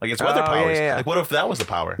rains? Like, it's weather powers. Yeah. Like, what if that was the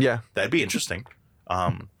power? Yeah. That'd be interesting.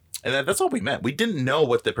 And that's all we met. We didn't know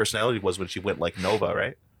what the personality was when she went like Nova,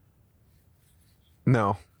 right?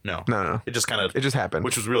 No. It just kind of... It just happened.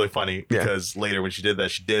 Which was really funny because later when she did that,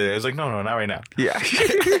 she did it. I was like, no, not right now. Yeah.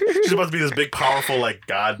 She's supposed to be this big, powerful, like,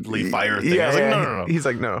 godly fire thing. I was like, no. He's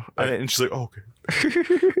like, no. And she's like, oh,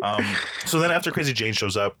 okay. So then after Crazy Jane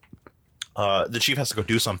shows up, the chief has to go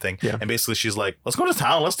do something. Yeah. And basically she's like, let's go to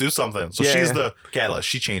town. Let's do something. So she's the catalyst.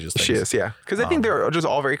 She changes things. She is, yeah. Because I think they're just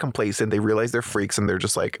all very complacent. They realize they're freaks and they're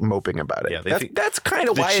just like moping about it. Yeah, that's kind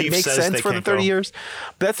of why it makes sense for the 30 years.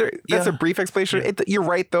 But that's a brief explanation. Yeah. You're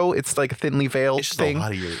right, though. It's like a thinly veiled it's just thing. a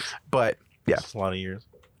lot of years. But yeah. It's a lot of years.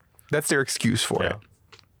 That's their excuse for it.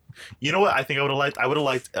 You know what I think I would have liked? I would have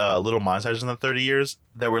liked little montages in the 30 years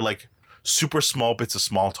that were like super small bits of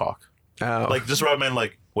small talk. Oh. Like just Robotman,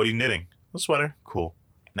 like, what are you knitting? A sweater. Cool.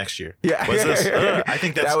 Next year. Yeah. What's this? I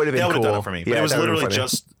think that would have cool. done it for me. But it was literally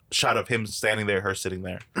just shot of him standing there, her sitting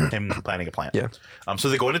there, him planning a plan. Yeah. So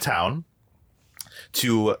they go into town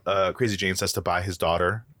to Crazy Jane says to buy his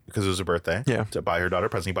daughter because it was her birthday. Yeah. To buy her daughter a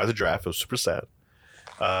present. He buys a giraffe. It was super sad.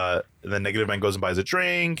 And then Negative Man goes and buys a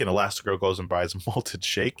drink, and Elastigirl goes and buys a malted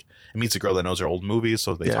shake and meets a girl that knows her old movies.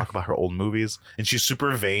 So they talk about her old movies, and she's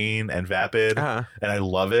super vain and vapid, and I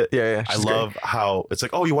love it. Yeah. I love how it's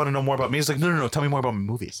like, oh, you want to know more about me? It's like, no, tell me more about my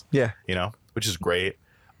movies. Yeah, which is great.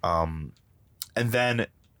 And then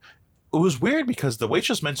it was weird because the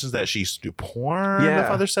waitress mentions that she used to do porn, the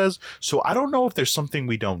father says. So I don't know if there's something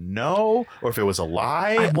we don't know or if it was a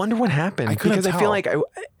lie. I wonder what happened because I feel like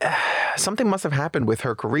something must have happened with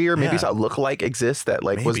her career. Maybe a lookalike exists that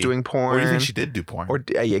was doing porn. Or do you think she did do porn? Or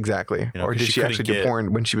exactly. Or did she actually do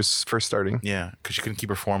porn when she was first starting? Yeah, because she couldn't keep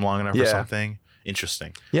her form long enough or something.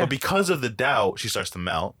 Interesting. Yeah. But because of the doubt, she starts to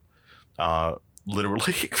melt.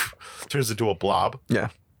 Literally turns into a blob. Yeah.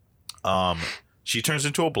 She turns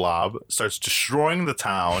into a blob, starts destroying the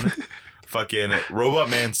town. Fucking Robot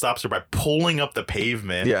Man stops her by pulling up the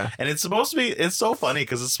pavement. Yeah. And it's so funny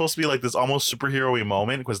because it's supposed to be like this almost superhero-y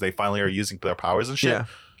moment because they finally are using their powers and shit. Yeah.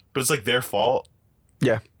 But it's like their fault.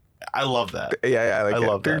 Yeah. I love that. Yeah, I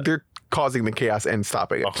love that. They're causing the chaos and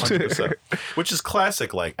stopping it. 100%. Which is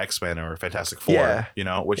classic like X-Men or Fantastic Four,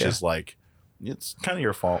 which is like, it's kind of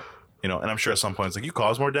your fault. And I'm sure at some point it's like you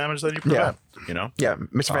cause more damage than you prevent. Yeah,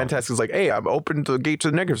 Mr. Fantastic is like, hey, I'm open the gate to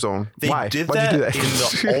the negative zone. Why? Why'd you do that in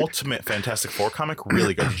the Ultimate Fantastic Four comic.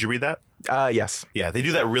 Really good. Did you read that? Yes. Yeah, they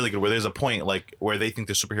do that really good. Where there's a point like where they think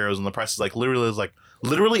they're superheroes, and the press is like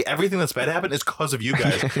literally everything that's bad happened is because of you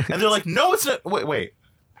guys, and they're like, no, it's not. Wait.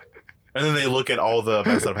 And then they look at all the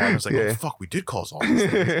events that have happened. It's like, oh, fuck, we did cause all these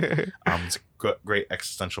things. It's a great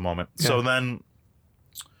existential moment. Yeah.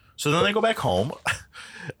 So then they go back home.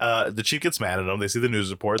 The chief gets mad at them. They see the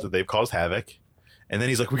news report that they've caused havoc. And then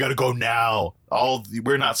he's like, we got to go now.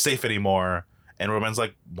 We're not safe anymore. And Roman's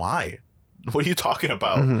like, why? What are you talking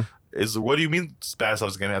about? Mm-hmm. What do you mean bad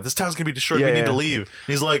stuff's going to happen? This town's going to be destroyed. We need to leave. And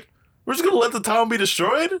he's like, we're just going to let the town be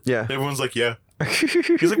destroyed? Yeah. And everyone's like, yeah.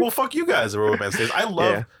 He's like, well, fuck you guys. And Roman says, I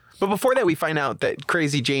love... Yeah. But before that, we find out that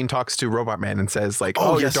Crazy Jane talks to Robot Man and says, like,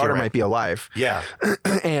 your daughter might be alive. Yeah.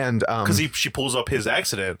 And because she pulls up his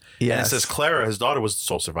accident and it says Clara, his daughter, was the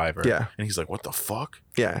sole survivor. Yeah. And he's like, what the fuck?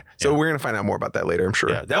 Yeah. So we're going to find out more about that later, I'm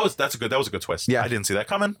sure. Yeah. That was a good twist. Yeah. I didn't see that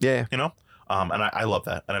coming. Yeah. And I love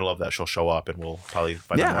that. And I love that she'll show up and we'll probably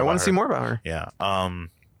find out more I want to see more about her. Yeah.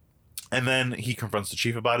 And then he confronts the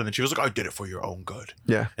chief about it, and then she was like, I did it for your own good.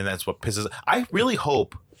 Yeah. And that's what pisses... I really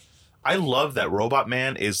hope... I love that Robot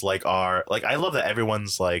Man is like I love that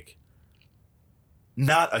everyone's like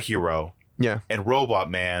not a hero. Yeah. And Robot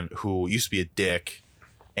Man, who used to be a dick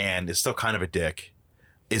and is still kind of a dick,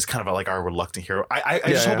 is kind of like our reluctant hero. I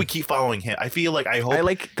just hope we keep following him. I feel like I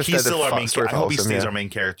hope he's still our main character. I hope he stays our main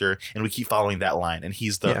character and we keep following that line. And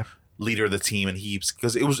he's the leader of the team, and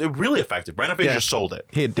because it really effective. Brandon Fraser sold it.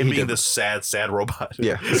 He being this sad robot.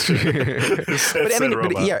 Yeah. But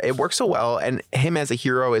it works so well, and him as a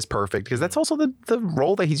hero is perfect because that's also the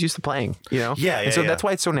role that he's used to playing. So that's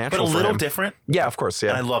why it's so natural. But a little different. Yeah, of course. Yeah,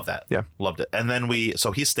 and I love that. Yeah, loved it. And then he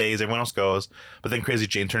stays. Everyone else goes, but then Crazy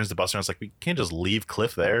Jane turns to Buster and it's like, we can't just leave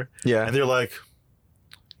Cliff there. Yeah, and they're like,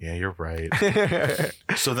 yeah, you're right.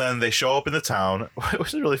 So then they show up in the town,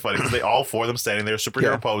 which is really funny because all four of them standing there,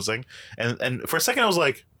 superhero posing. And for a second I was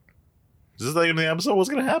like, Is this like in the episode? What's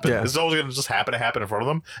going to happen? Yeah. Is always going to just happen in front of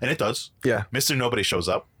them? And it does. Yeah. Mr. Nobody shows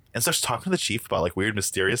up and starts talking to the chief about like weird,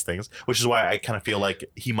 mysterious things, which is why I kind of feel like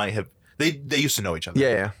he might have. They used to know each other.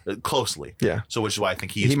 Yeah. Closely. Yeah. So which is why I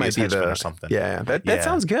think he might be the or something. Yeah. That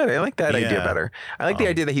sounds good. I like that idea better. I like the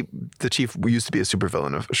idea that the chief used to be a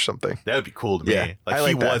supervillain or something. That would be cool to me. Yeah. Like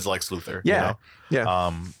he was Lex Luthor. Yeah. You know?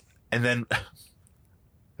 Yeah. And then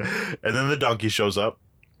the donkey shows up.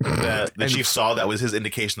 That the chief saw that was his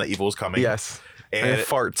indication that evil was coming. Yes. And it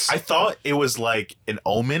farts. I thought it was like an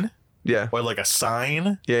omen. Yeah. Or like a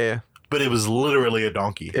sign. Yeah. But it was literally a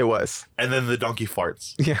donkey. It was. And then the donkey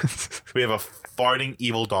farts. Yes. We have a farting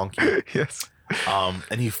evil donkey. Yes.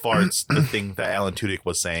 And he farts the thing that Alan Tudyk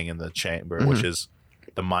was saying in the chamber, which is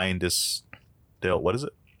the mind is still. What is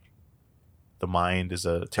it? The mind is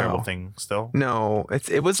a terrible thing still. No,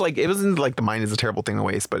 it wasn't like the mind is a terrible thing to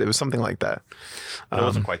waste, but it was something like that. It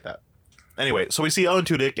wasn't quite that. Anyway, so we see Alan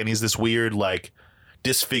Tudyk, and he's this weird, like,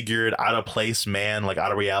 disfigured, out of place man, like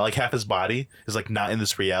out of reality. Like half his body is like not in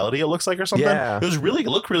this reality. It looks like or something. Yeah. It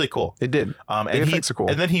looked really cool. It did. And the effects are cool.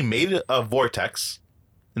 And then he made a vortex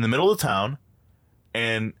in the middle of the town,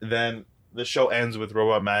 and then the show ends with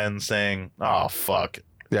Robot Man saying, "Oh fuck,"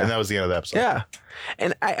 and that was the end of the episode. Yeah,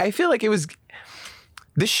 and I feel like it was.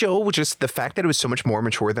 This show, which is the fact that it was so much more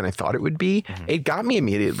mature than I thought it would be, it got me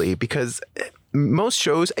immediately because most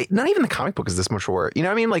shows, not even the comic book is this mature. You know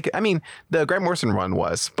what I mean? The Grant Morrison run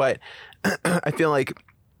was, but I feel like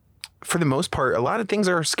for the most part, a lot of things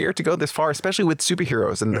are scared to go this far, especially with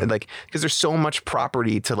superheroes and like, because there's so much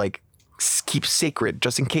property to like keep sacred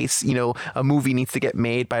just in case, you know, a movie needs to get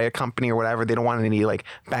made by a company or whatever. They don't want any like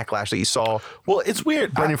backlash that you saw. Well, it's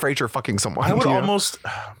weird. Brendan Fraser fucking someone. I would almost...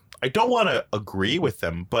 I don't want to agree with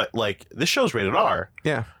them, but like this show's rated R.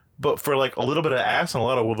 Yeah. But for like a little bit of ass and a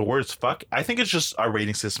lot of the words fuck, I think it's just our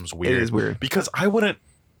rating system's weird. It is weird. Because I'd let a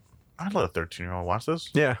 13-year-old watch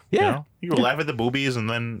this. Yeah. You Yeah. know? You laugh at the boobies and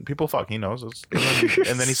then people fuck. He knows.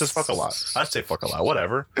 And then he says fuck a lot. I'd say fuck a lot.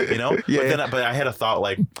 Whatever. You know? Yeah. But I had a thought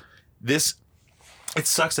like this. It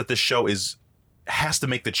sucks that this show has to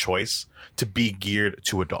make the choice to be geared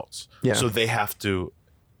to adults. Yeah. So they have to.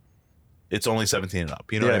 It's only 17 and up.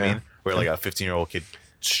 You know what I mean? Where like a 15-year-old kid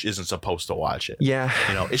isn't supposed to watch it. Yeah.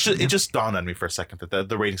 You know, it just dawned on me for a second that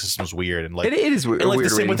the rating system is weird and like it is weird. And like weird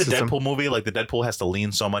the same with the system. Deadpool movie, like the Deadpool has to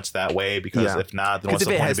lean so much that way because if not, then what's if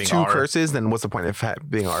the it point has of being two R? curses, then what's the point of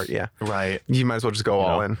being art? Yeah. Right. You might as well just go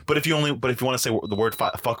all in. But if you want to say the word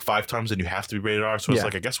fuck 5 times, then you have to be rated R. So it's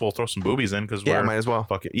like I guess we'll throw some boobies in because might as well.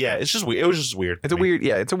 Fuck it. Yeah, it's just weird. It was just weird. It's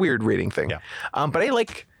a weird rating thing. Yeah. But I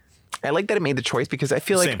like that it made the choice because I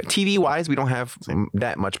feel like TV wise we don't have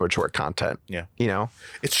that much mature content. Yeah. You know?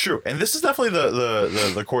 It's true. And this is definitely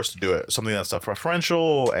the course to do it. Something that's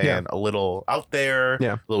preferential and a little out there,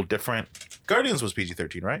 a little different. Guardians was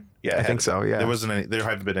PG-13, right? Yeah. I think so, yeah. There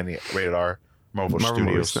haven't been any rated R Marvel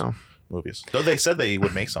Studios movies. Though they said they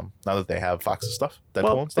would make some now that they have Fox's stuff,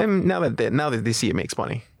 Deadpool and stuff. And now that they see it makes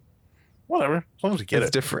money. Whatever. As long as we get it's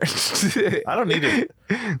it. Different. I don't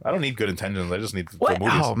need good intentions. I just need the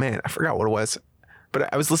movies. Oh man, I forgot what it was.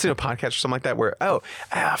 But I was listening to a podcast or something like that where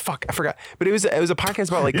I forgot. But it was a podcast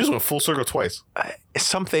about like you just went full circle twice.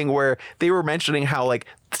 Something where they were mentioning how like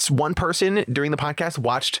this one person during the podcast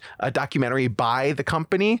watched a documentary by the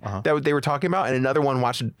company that they were talking about, and another one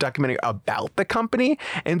watched a documentary about the company.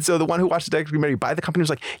 And so the one who watched the documentary by the company was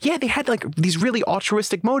like, yeah, they had like these really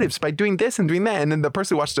altruistic motives by doing this and doing that. And then the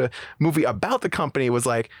person who watched a movie about the company was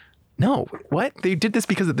like, no, what? They did this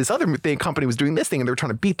because of this other company was doing this thing and they were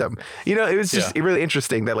trying to beat them. You know, it was just really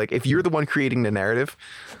interesting that like if you're the one creating the narrative,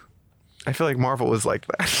 I feel like Marvel was like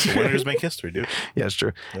that. The winners make history, dude. Yeah, it's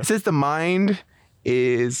true. Yeah. It says the mind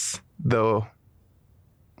is the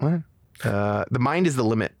what? The mind is the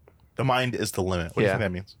limit. The mind is the limit. What do you think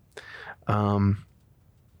that means?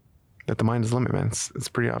 That the mind is the limit, man. It's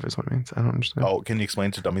pretty obvious what it means. I don't understand. Oh, can you explain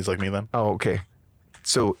to dummies like me then? Oh, okay.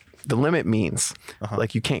 So the limit means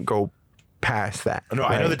like you can't go past that. No,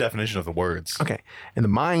 right? I know the definition of the words. Okay. And the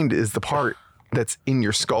mind is the part that's in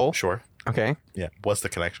your skull. Sure. Okay. Yeah. What's the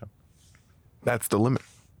connection? That's the limit.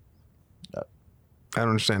 I don't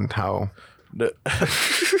understand how. Wait.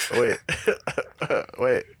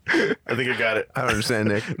 Wait. I think I got it. I don't understand,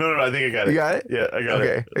 Nick. No, I think I got it. You got it? Yeah, I got it.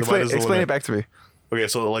 Okay. Explain it back to me. Okay,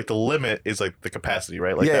 so like the limit is like the capacity,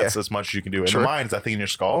 right? Like that's as much as you can do. And the mind is that thing in your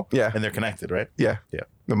skull. Yeah. And they're connected, right? Yeah. Yeah.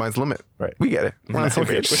 The mind's limit. Right. We get it. We're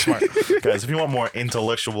smart. Guys, if you want more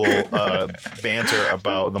intellectual banter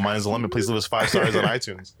about the mind's limit, please leave us 5 stars on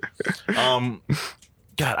iTunes.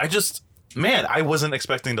 God, I wasn't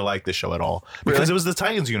expecting to like this show at all because it was the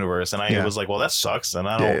Titans universe, and I was like, well, that sucks, and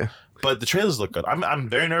I don't. But the trailers look good. I'm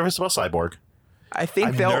very nervous about Cyborg I think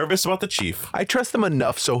I'm nervous about the Chief. I trust them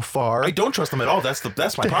enough so far. I don't trust them at all. That's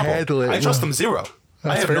my handle problem. it. I trust them zero.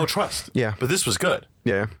 I have fair. no trust. Yeah. But this was good.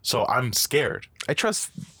 Yeah. So I'm scared. I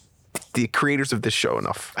trust the creators of this show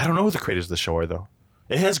enough. I don't know who the creators of the show are, though.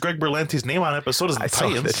 It has Greg Berlanti's name on it, but so does the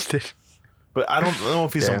Titans. But I don't know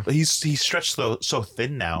if he's stretched so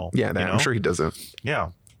thin now. Yeah, I'm sure he doesn't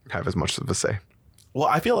have as much of a say. Well,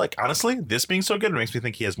 I feel like, honestly, this being so good, it makes me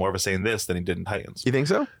think he has more of a say in this than he did in Titans. You think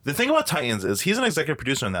so? The thing about Titans is he's an executive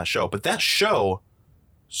producer on that show, but that show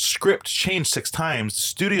script changed 6 times. The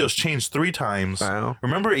studios changed 3 times. Wow.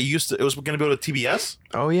 Remember, it was going to go to TBS?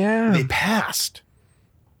 Oh, yeah. They passed.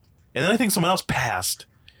 And then I think someone else passed.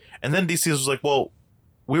 And then DC was like, well,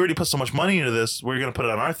 we already put so much money into this, we're going to put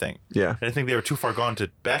it on our thing. Yeah. And I think they were too far gone to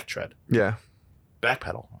backpedal.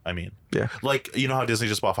 I mean. Yeah. Like, you know how Disney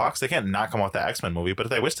just bought Fox? They can't not come out the X-Men movie, but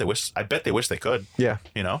if I bet they wish they could. Yeah.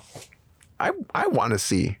 You know? I want to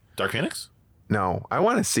see Dark Phoenix? No, I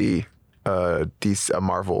want to see a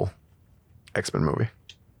Marvel X-Men movie.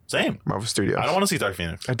 Same. Marvel Studios. I don't want to see Dark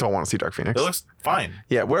Phoenix. I don't want to see Dark Phoenix. It looks fine.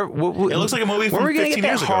 Yeah, it looks like a movie from 15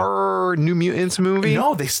 years ago. Horror New Mutants movie?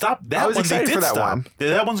 No, they stopped that one. I was excited for that one.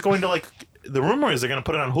 That one's going to the rumor is they're going to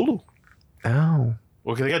put it on Hulu. Oh.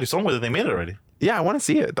 Well, they got to do something with it. They made it already. Yeah, I want to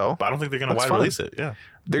see it though. But I don't think they're going to wide release it. Yeah.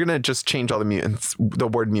 They're going to just change all the mutants, the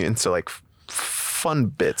word mutants to fun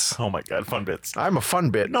bits. Oh my God, fun bits. I'm a fun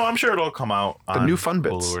bit. No, I'm sure it'll come out on new fun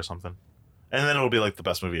bits Hulu or something. And then it'll be like the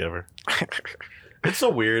best movie ever. It's so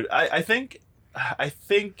weird. I think I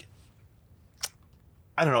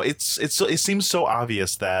don't know. It seems so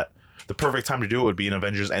obvious that the perfect time to do it would be in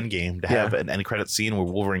Avengers Endgame to have an end credit scene where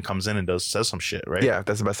Wolverine comes in and says some shit, right? Yeah,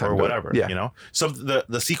 that's the best time or to whatever. Yeah. You know, so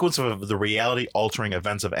the sequence of the reality altering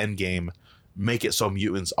events of Endgame make it so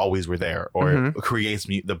mutants always were there, or creates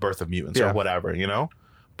the birth of mutants, or whatever. You know,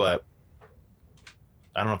 but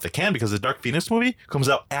I don't know if they can, because the Dark Phoenix movie comes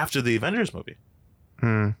out after the Avengers movie,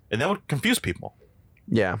 and that would confuse people.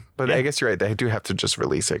 Yeah, but I guess you're right. They do have to just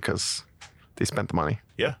release it because they spent the money.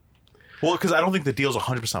 Yeah. Well, because I don't think the deal's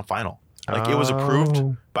 100% final. Like, it was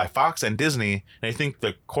approved by Fox and Disney, and I think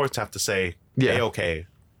the courts have to say, hey, okay,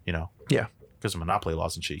 you know. Yeah. Because of monopoly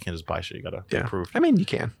laws and shit, you can't just buy shit. You got to get approved. I mean, you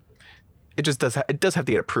can. It just does. It does have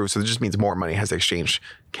to get approved, so it just means more money has to exchange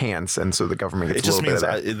hands, and so the government gets a little bit of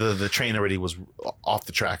that. The train already was off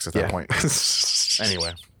the tracks at that point.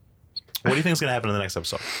 Anyway, what do you think is going to happen in the next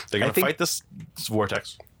episode? They're going to fight this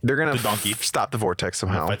vortex. They're going to stop the vortex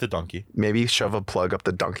somehow. Fight the donkey. Maybe shove a plug up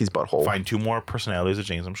the donkey's butthole. Find 2 more personalities of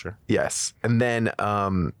James, I'm sure. Yes, and then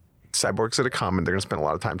Cyborg's going to come, and they're going to spend a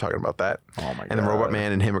lot of time talking about that. Oh my God. And then Robot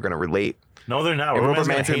Man and him are going to relate. No, they're not. And Robot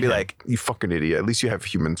Man's going to be like, you fucking idiot. At least you have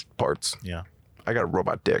human parts. Yeah. I got a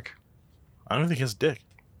robot dick. I don't think he has a dick.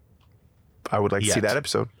 I would like to see that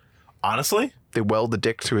episode. Honestly? They weld the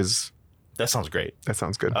dick to his... That sounds great. That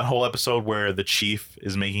sounds good. A whole episode where the chief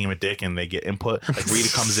is making him a dick and they get input. Like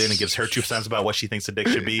Rita comes in and gives her 2 cents about what she thinks a dick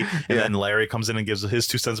should be. And then Larry comes in and gives his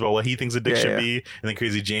 2 cents about what he thinks a dick should be. And then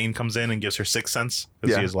Crazy Jane comes in and gives her 6 cents.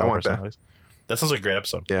 Yeah, she has a lot of personalities. That sounds like a great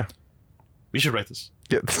episode. Yeah. We should write this.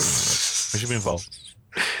 Yeah. We should be involved.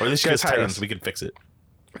 Or at least you guys Titans. We can fix it.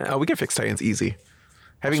 We can fix Titans easy.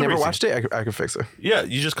 Having never watched it, I could fix it. Yeah,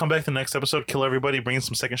 you just come back to the next episode, kill everybody, bring in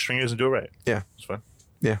some second stringers, and do it right. Yeah. It's fun.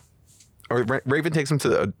 Yeah. Or Raven takes him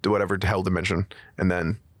to whatever hell dimension, and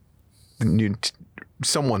then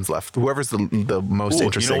someone's left. Whoever's the most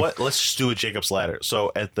interesting. You know what? Let's just do a Jacob's Ladder.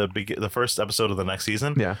 So at the first episode of the next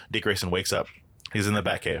season, Dick Grayson wakes up. He's in the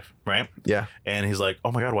Batcave, right? Yeah. And he's like,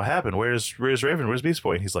 "Oh my God, what happened? Where's Raven? Where's Beast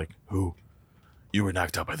Boy?" And he's like, "Who? You were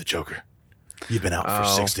knocked out by the Joker. You've been out for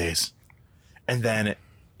 6 days." And then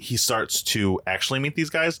he starts to actually meet these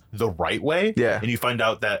guys the right way. Yeah. And you find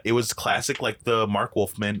out that it was classic, like the Marv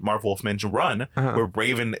Wolfman run, where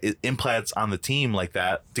Raven implants on the team like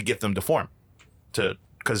that to get them to form,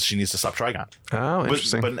 because she needs to stop Trigon. Oh,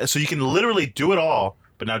 interesting. But so you can literally do it all,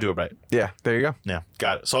 but now do it right. Yeah, there you go. Yeah,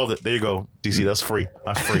 got it. Solved it. There you go, DC. That's free.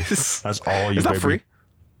 That's free. That's all you. It's not free.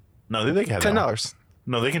 No, they can have $10.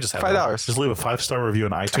 No, they can just have $5. Just leave a 5-star review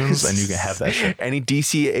on iTunes and you can have that shit. Any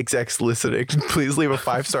DC execs listening, please leave a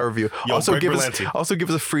 5-star review. Yo, also give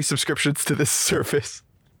us a free subscriptions to this service.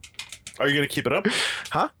 Are you gonna keep it up?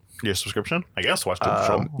 Huh? Your subscription? I guess watch the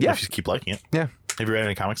show. Yeah. If you keep liking it. Yeah. Have you read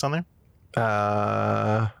any comics on there?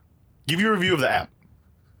 Give you a review of the app.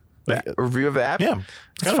 Review of the app? Yeah.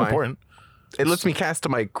 It's kind of important. It lets me cast to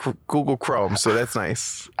my Google Chrome, so that's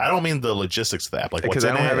nice. I don't mean the logistics of the app, like because what's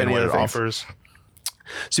in I don't have any what other it offers.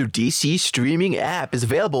 So DC streaming app is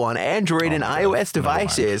available on Android and iOS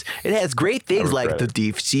devices. It has great things like the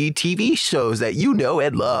DC TV shows that you know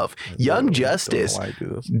and love, Young Justice,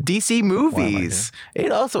 DC movies.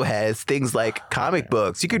 It also has things like comic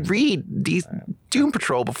books. You could read Doom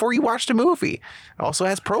Patrol before you watch the movie. It also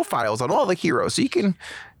has profiles on all the heroes, so you can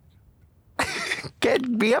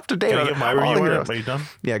be up to date. Can I give my review on it? Are you done?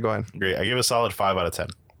 Yeah, go ahead. Great. I give it a solid 5 out of 10.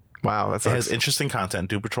 Wow, it has interesting content.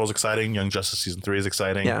 Doom Patrol is exciting. Young Justice Season 3 is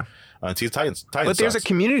exciting. Yeah. Teen Titans but there's a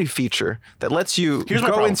community feature that lets you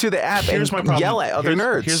go into the app and yell at other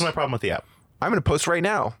nerds. Here's my problem with the app. I'm going to post right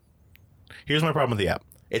now. Here's my problem with the app.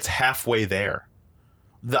 It's halfway there.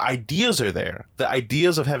 The ideas are there. The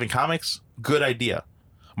ideas of having comics, good idea.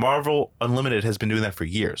 Marvel Unlimited has been doing that for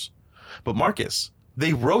years. But Marcus,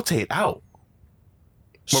 they rotate out.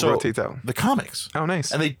 What rotates out? The comics. Oh,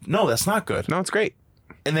 nice. And no, that's not good. No, it's great.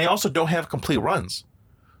 And they also don't have complete runs.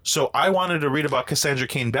 So I wanted to read about Cassandra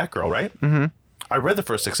Cain Batgirl, right? Mm-hmm. I read the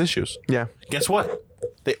first 6 issues. Yeah. Guess what?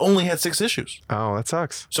 They only had 6 issues. Oh, that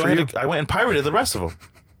sucks. So I went and pirated the rest of them.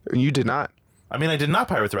 You did not. I mean, I did not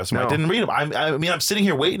pirate the rest of them. I didn't read them. I mean, I'm sitting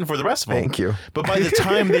here waiting for the rest of them. Thank you. But by the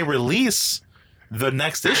time they release the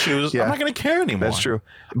next issues, I'm not going to care anymore. That's true.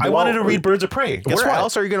 I wanted to read Birds of Prey. Where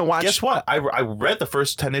else are you going to watch? Guess what? I read the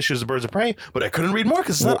first 10 issues of Birds of Prey, but I couldn't read more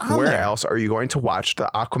because it's not on Where there. else are you going to watch the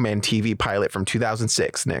Aquaman TV pilot from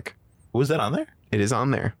 2006, Nick? Was that on there? It is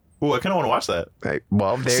on there. Oh, I kind of want to watch that.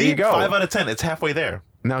 Well, there you go. 5 out of 10. It's halfway there.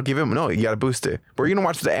 Now you got to boost it. We're going to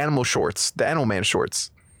watch the Animal Man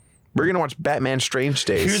shorts. We're going to watch Batman Strange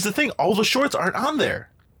Days. Here's the thing. All the shorts aren't on there.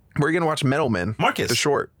 We're going to watch Metal Man. Marcus. The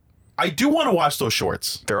short. I do want to watch those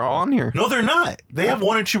shorts. They're all on here. No, they're not. They have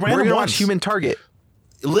 1 or 2 random We're going to ones. watch Human Target.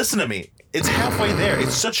 Listen to me. It's halfway there.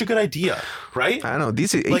 It's such a good idea, right? I know.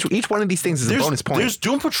 Each one of these things is a bonus point. There's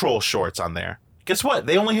Doom Patrol shorts on there. Guess what?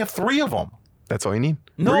 They only have 3 of them. That's all you need.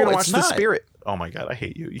 No, We're going to it's watch not. The Spirit. Oh my God, I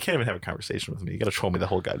hate you. You can't even have a conversation with me. You got to troll me the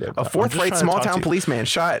whole goddamn time. A forthright small-town policeman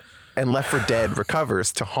shot and left for dead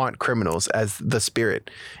recovers to haunt criminals as the Spirit.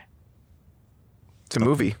 It's a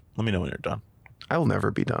movie. Let me know when you're done. I will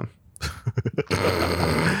never be done.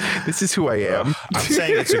 This is who I am. I'm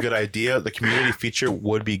saying it's a good idea. The community feature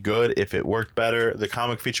would be good if it worked better. The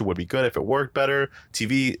comic feature would be good if it worked better.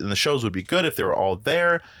 TV and the shows would be good if they were all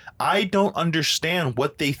there. I don't understand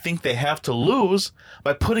what they think they have to lose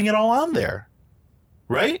by putting it all on there.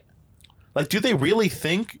 Right? Like, do they really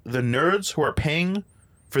think the nerds who are paying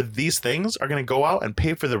for these things are going to go out and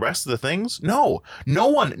pay for the rest of the things? No. No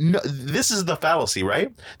one. No, this is the fallacy,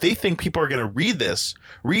 right? They think people are going to read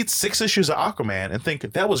 6 issues of Aquaman and think,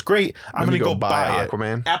 that was great, I'm going to go buy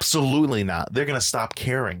Aquaman. It. Absolutely not. They're going to stop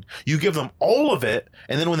caring. You give them all of it,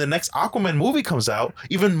 and then when the next Aquaman movie comes out,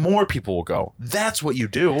 even more people will go. That's what you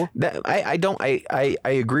do. I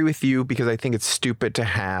agree with you because I think it's stupid to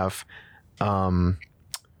have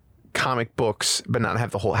comic books but not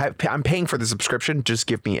have the whole. I'm paying for the subscription. Just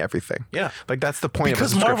give me everything. Yeah, like that's the point.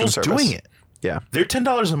 Because of a Marvel's service. doing it. Yeah, their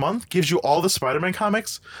 $10 a month gives you all the Spider-Man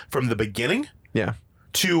comics from the beginning. Yeah,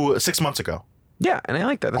 to 6 months ago. Yeah, and I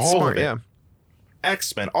like that. That's all smart. Of it. Yeah,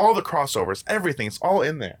 X-Men, all the crossovers, everything. It's all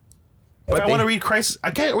in there. But if I want to read Crisis,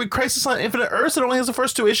 I can't read Crisis on Infinite Earths. It only has the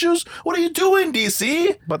first 2 issues. What are you doing,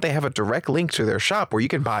 DC? But they have a direct link to their shop where you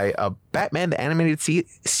can buy a Batman the Animated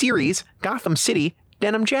Series Gotham City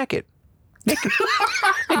denim jacket. Nick,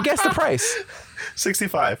 guess the price.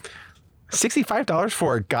 $65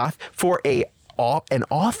 for an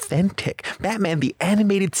authentic Batman the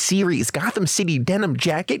Animated Series Gotham City denim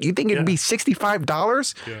jacket. You think it'd be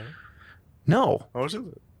 $65? Yeah. No. How much is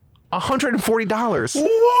it? $140.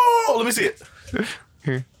 Whoa! Let me see it.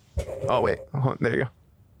 Here. Oh wait. There you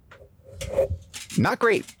go. Not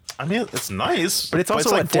great. I mean, it's nice, but it's also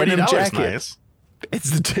like a denim jacket. Nice.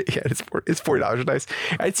 It's $40 nice.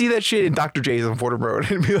 I'd see that shit in Dr. J's on Fordham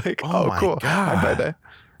Road and be like, oh cool. God. I'd buy that.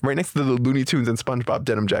 Right next to the Looney Tunes and SpongeBob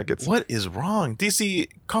denim jackets. What is wrong? DC,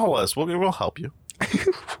 call us. We'll help you.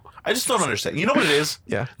 I just don't understand. You know what it is?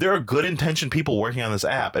 Yeah. There are good intentioned people working on this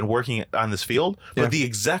app and working on this field, but the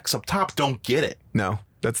execs up top don't get it. No,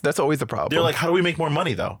 that's always the problem. They're like, how do we make more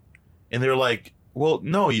money though? And they're like, well,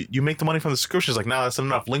 no, you make the money from the subscriptions. Like, no, that's not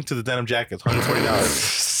enough. Link to the denim jackets,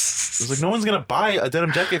 $140. It's like, no one's going to buy a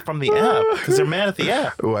denim jacket from the app because they're mad at the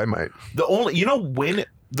app. Oh, I might. When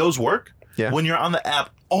those work? Yeah. When you're on the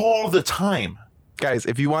app all the time. Guys,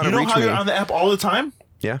 if you want to reach me. You know how you're on the app all the time?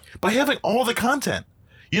 Yeah. By having all the content.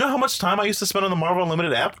 You know how much time I used to spend on the Marvel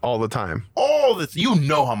Unlimited app? All the time. You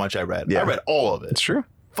know how much I read. Yeah. I read all of it. It's true.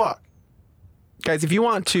 Fuck. Guys, if you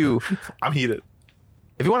want to. I'm heated.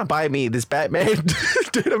 if you want to buy me this Batman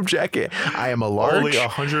denim jacket, I am a large. Only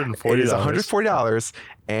 $140. It is $140,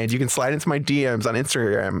 and you can slide into my DMs on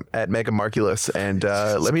Instagram at Mega Marculus and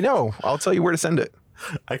let me know. I'll tell you where to send it.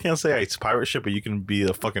 I can't say it's pirate shit, but you can be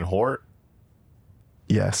a fucking whore.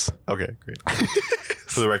 Yes. Okay, great.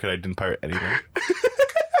 For the record, I didn't pirate anything.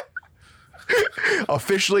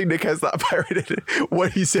 Officially, Nick has not pirated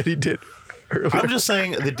what he said he did earlier. I'm just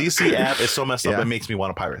saying the DC app is so messed up, it makes me want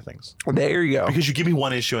to pirate things. There you go. Because you give me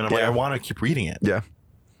one issue and I'm like, I want to keep reading it. Yeah.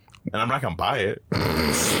 And I'm not going to buy it.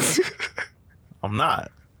 I'm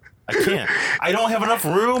not. I can't. I don't have enough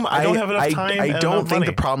room. I don't have enough time. I don't think money.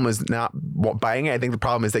 the problem is not buying it. I think the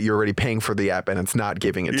problem is that you're already paying for the app and it's not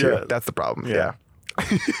giving it to you. That's the problem. Yeah.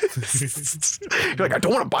 You're like, I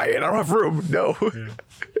don't want to buy it. I don't have room. No.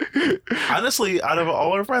 Yeah. Honestly, out of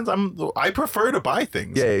all our friends, I prefer to buy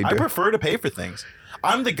things. Yeah, you do. I prefer to pay for things.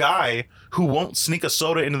 I'm the guy who won't sneak a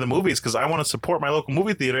soda into the movies because I want to support my local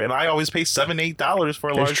movie theater, and I always pay $7-8 for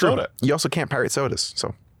a large soda. You also can't pirate sodas,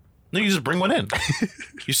 so. No, you just bring one in.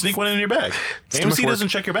 You sneak one in your bag. AMC doesn't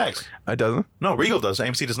check your bags. It doesn't? No, Regal does.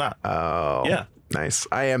 AMC does not. Oh. Yeah. Nice.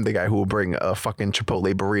 I am the guy who will bring a fucking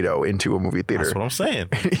Chipotle burrito into a movie theater. That's what I'm saying.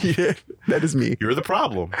 Yeah, that is me. You're the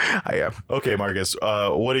problem. I am. Okay, Marcus.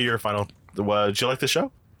 What are your final? Did you like the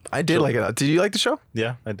show? I did like it. Did you like the show?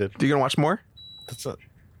 Yeah, I did. Are you gonna watch more? That's it.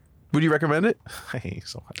 Would you recommend it? I hate you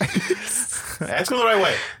so much. Ask me the right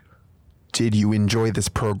way. Did you enjoy this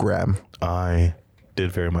program? I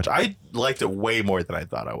did very much. I liked it way more than I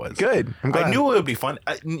thought I was. Good. I'm glad. I knew it would be fun.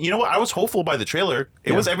 You know what? I was hopeful by the trailer.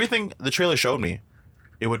 It was everything the trailer showed me.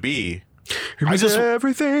 It would be.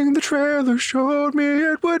 Everything the trailer showed me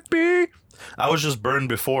it would be. I was just burned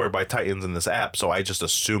before by Titans in this app, so I just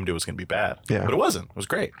assumed it was going to be bad. Yeah. But it wasn't. It was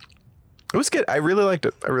great. It was good. I really liked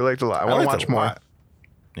it. I really liked it a lot. I want to watch more.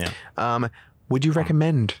 Yeah. Would you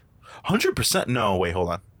recommend? 100%. No, wait,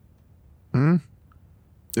 hold on.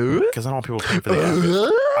 Because I don't want people to pay for the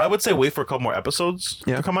app. I would say wait for a couple more episodes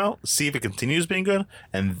to come out, see if it continues being good,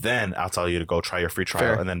 and then I'll tell you to go try your free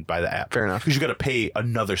trial and then buy the app. Fair enough. Because you got to pay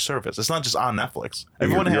another service. It's not just on Netflix.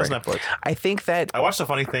 Everyone has Netflix. I think that I watched a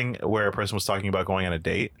funny thing where a person was talking about going on a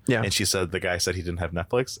date, and she said the guy said he didn't have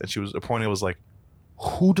Netflix, and she was pointing was like,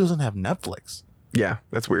 "Who doesn't have Netflix?" Yeah,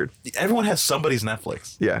 that's weird. Everyone has somebody's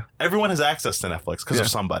Netflix. Yeah. Everyone has access to Netflix because of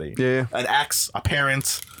somebody. Yeah. An ex, a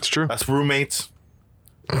parent. It's true. That's roommate.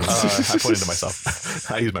 I put it to myself.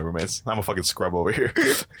 I use my roommates. I'm a fucking scrub over here.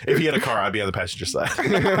 If he had a car, I'd be on the passenger side.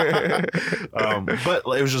 But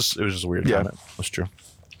it was just a weird comment. That's true.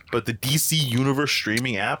 But the DC Universe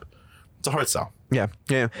streaming app, it's a hard sell. Yeah.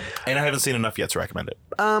 Yeah. And I haven't seen enough yet to recommend it.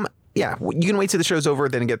 Yeah, you can wait till the show's over,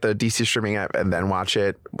 then get the DC streaming app, and then watch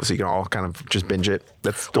it, so you can all kind of just binge it.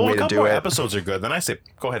 That's the way to do it. A couple more episodes are good. Then I say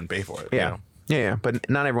go ahead and pay for it. Yeah. You know? Yeah, but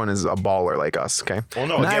not everyone is a baller like us, okay? Well,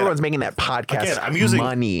 no, not everyone's making that podcast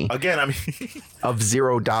money of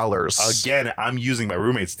 $0. Again, I'm using my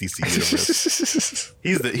roommate's DC universe.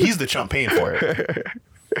 he's the chump paying for it.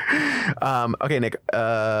 Okay, Nick,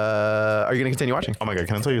 are you going to continue watching? Oh my God,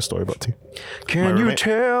 can I tell you a story about T? Can you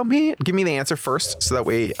tell me? Give me the answer first, so that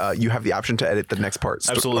way you have the option to edit the next part.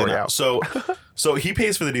 Absolutely not. So he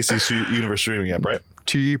pays for the DC Universe streaming app, right?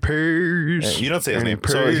 He pays. You don't say his name.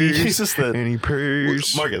 So he uses and he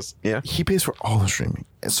pays. Marcus. Yeah. He pays for all the streaming,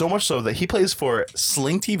 and so much so that he pays for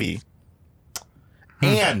Sling TV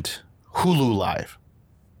and Hulu Live.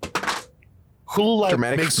 Hulu Live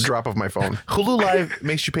Dramatic drop of my phone. Hulu Live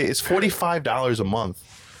makes you pay. It's $45 a month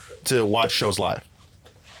to watch shows live.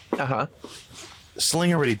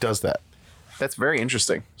 Sling already does that. That's very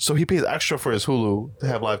interesting. So he pays extra for his Hulu to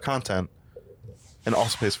have live content, and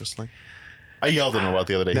also pays for Sling. I yelled at him about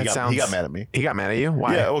the other day. He got mad at me. He got mad at you?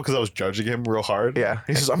 Why? Yeah, well, because I was judging him real hard. Yeah.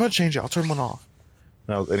 He says, "I'm gonna change it. I'll turn one off."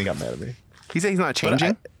 And he got mad at me. He said he's not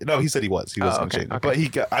changing. No, he said he was. He was gonna change it. But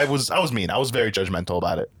I was mean. I was very judgmental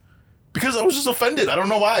about it because I was just offended. I don't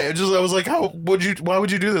know why. I was like, why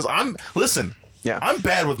would you do this? Listen. Yeah. I'm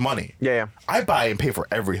bad with money. Yeah. I buy and pay for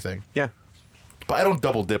everything. Yeah. But I don't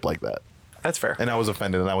double dip like that. That's fair. And I was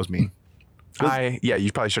offended and I was mean.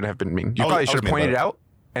 You probably shouldn't have been mean. You probably should have pointed it out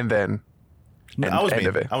and then. I was mean.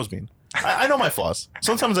 I was mean. I know my flaws.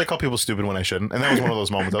 Sometimes I call people stupid when I shouldn't, and that was one of those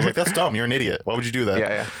moments. I was like, "That's dumb. You're an idiot. Why would you do that?"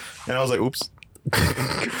 Yeah. And I was like, "Oops."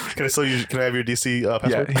 Can I have your DC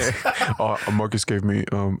password? Yeah. Marcus gave me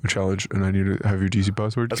a challenge, and I need to have your DC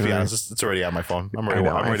password. Let's be honest. It's already on my phone. I'm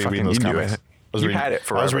already reading those comments. Had it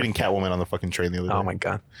forever. I was reading Catwoman on the fucking train the other day. Oh my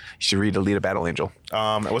God! You should read Alita Battle Angel. It's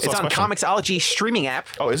on Comixology streaming app.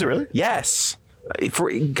 Oh, is it really? Yes. That's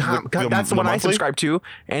the one I subscribe to,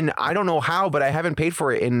 and I don't know how, but I haven't paid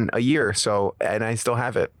for it in a year, and I still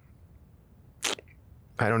have it.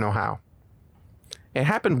 I don't know how. It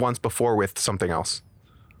happened once before with something else.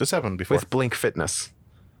 This happened before. With Blink Fitness.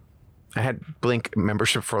 I had Blink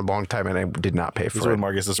membership for a long time and I did not pay for this is it. when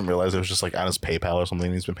Marcus doesn't realize it was just like on his PayPal or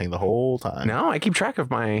something. He's been paying the whole time. No, I keep track of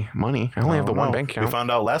my money. I only have the one bank account. We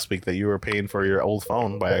found out last week that you were paying for your old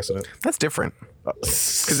phone by accident. That's different.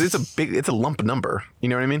 Because it's a lump number. You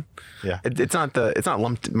know what I mean? Yeah. It's not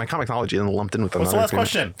lumped. My Comixology isn't lumped in with What's the last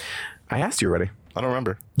question? I asked you already. I don't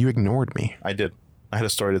remember. You ignored me. I did. I had a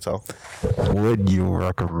story to tell. Would you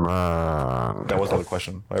recommend? That wasn't the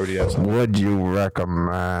question. I already asked. Would you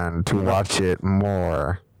recommend to watch it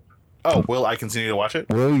more? Oh, will I continue to watch it?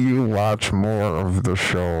 Will you watch more of the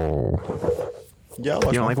show? Yeah, I'll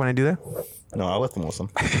watch You don't like when I do that? No, I'll let them listen.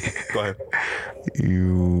 Go ahead.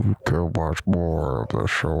 You can watch more of the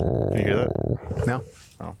show. Can you hear that? No.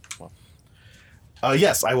 Oh, well.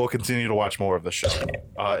 Yes, I will continue to watch more of the show.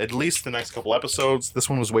 At least the next couple episodes. This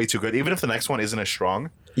one was way too good. Even if the next one isn't as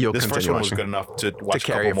strong, You'll this first continue one was watching. good enough to watch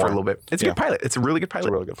To carry it for a little bit. It's a good pilot. It's a really good pilot. It's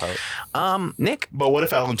a really good pilot. Nick. But what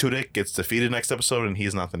if Alan Tudyk gets defeated next episode and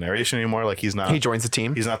he's not the narration anymore? Like he's not. He joins the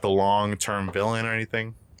team. He's not the long-term villain or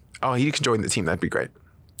anything. Oh, he can join the team. That'd be great.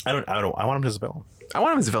 I want him as a villain I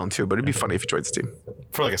want him as a villain too, but it'd be funny if he joins the team.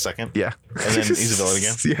 for like a second. Yeah. And then he's a villain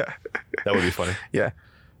again. Yeah. That would be funny. Yeah.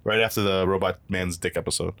 Right after the Robot Man's Dick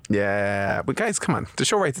episode. Yeah. But guys, come on. The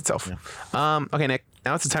show writes itself. Yeah. Okay, Nick.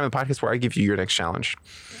 Now it's the time of the podcast where I give you your next challenge.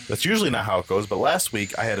 That's usually not how it goes, but last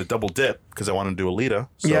week I had a double dip because I wanted to do Alita.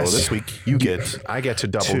 So Yes. this week you get I get to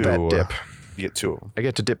double two. that dip. You get two of them. I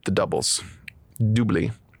get to dip the doubles.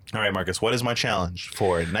 Doubly. All right, Marcus, what is my challenge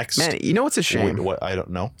for next? Man, you know what's a shame? What I don't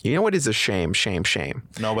know. You know what is a shame?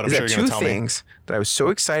 No, but I'm is sure that you're two going to tell me. things that I was so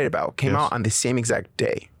excited about came Yes. out on the same exact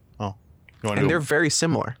day. Oh, you want to And do they're very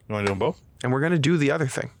similar. them both? And we're going to do the other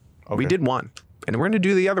thing. We Okay. did one. And we're going to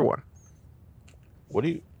do the other one. What are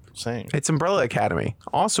you saying? It's Umbrella Academy,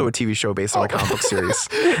 also a TV show based on a comic book series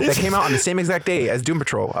that came out on the same exact day as Doom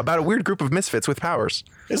Patrol about a weird group of misfits with powers.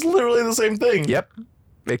 It's literally the same thing. Yep.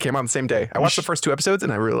 It came out on the same day. I watched the first 2 episodes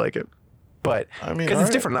and I really like it. But I mean, because all it's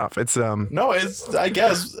right. different enough. It's No, I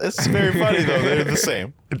guess it's very funny though. They're the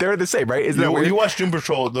same. they're the same, right? Isn't that weird? You watch Doom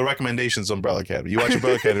Patrol, the recommendations Umbrella Academy. You watch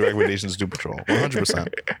Umbrella Academy recommendations Doom Patrol.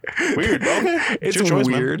 100%. Weird. Okay. It's your choice,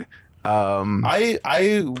 man. weird.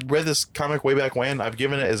 I read this comic way back when. I've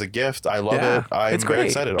given it as a gift. I love it. I'm it's very great.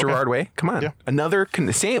 excited. Okay. Gerard Way, come on. Yeah. Another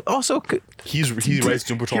same. Also, He writes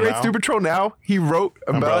Doom Patrol he writes now. Doom Patrol now. He wrote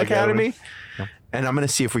Umbrella Academy, Academy. and I'm gonna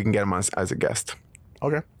see if we can get him as a guest.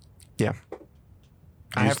 Okay. Yeah.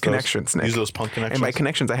 I have connections, Nick. Use those punk connections. And by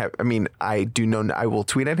connections, I do know I will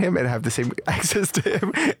tweet at him and have the same access to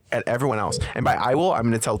him and everyone else. And by I'm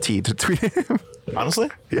going to tell T to tweet at him. Honestly?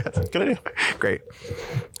 Yes. Good idea. Great.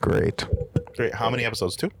 Great. Great. How many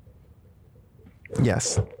episodes? 2?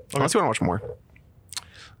 Yes. Unless you want to watch more.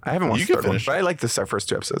 I haven't watched You the can third one, finish. but I like the first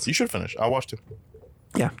 2 episodes. You should finish. I'll watch 2.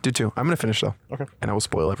 Yeah, do 2. I'm going to finish though. Okay. And I will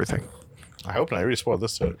spoil everything. I hope not. I already spoiled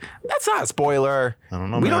this. That's not a spoiler. I don't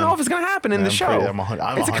know, We don't man. know if it's going to happen in the show.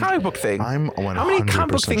 I'm It's a comic book thing. I'm How many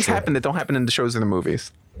comic book 100% things sure. happen that don't happen in the shows and the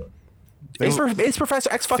movies? Is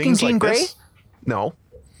Professor X fucking Things Jean like Grey? this? No.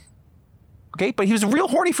 Okay, but he was real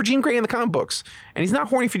horny for Jean Grey in the comic books, and he's not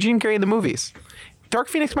horny for Jean Grey in the movies. Dark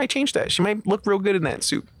Phoenix might change that. She might look real good in that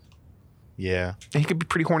suit, Yeah. and he could be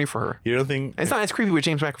pretty horny for her. You don't think? And it's not as creepy with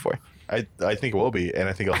James McAvoy. I think it will be, and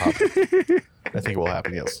I think it'll happen. I think it will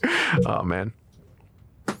happen. Yes. Oh man.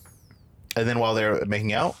 And then while they're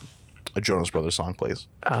making out, a Jonas Brothers song plays.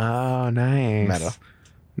 Oh, nice. Meta.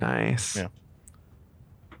 Nice. Yeah.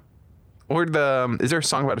 Or is there a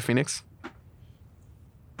song about a phoenix?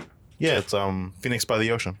 Yeah, it's Phoenix by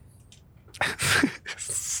the Ocean.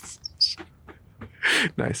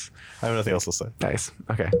 Nice. I have nothing else to say. Nice.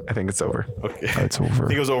 Okay, I think it's over. Okay. It's I over.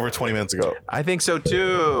 think it was over 20 minutes ago. I think so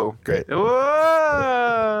too. Great.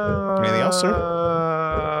 Whoa! Anything else, sir?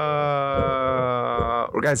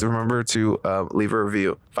 Well, guys, remember to leave a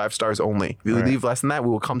review. 5 stars only. If you All right. leave less than that, we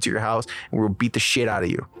will come to your house and we will beat the shit out of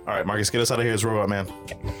you. All right, Marcus, get us out of here as Robot Man.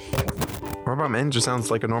 Robot Man just sounds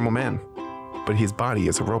like a normal man, but his body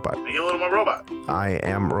is a robot. Make it a little more robot. I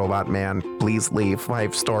am Robot Man. Please leave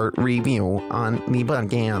 5-star review on the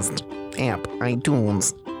podcast app,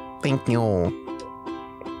 iTunes. Thank you.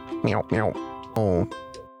 Meow, meow. Oh.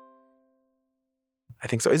 I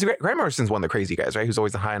think so. Is Grant Morrison's one of the crazy guys, right? Who's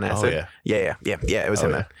always the high on acid. yeah. Yeah. It was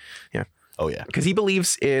him. yeah. Oh, yeah. Because he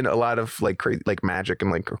believes in a lot of like crazy, like magic and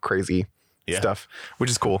like crazy stuff, which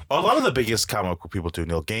is cool. A lot of the biggest comic book people too.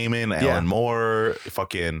 Neil Gaiman, Alan Moore,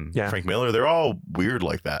 fucking Yeah. Frank Miller. They're all weird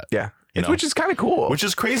like that. Yeah. You know? Which is kind of cool. Which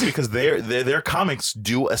is crazy because their comics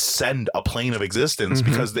do ascend a plane of existence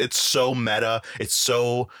because it's so meta. It's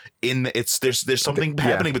so there's something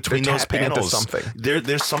happening between those panels.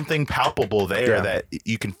 There's something palpable there that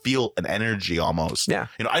you can feel an energy almost. Yeah.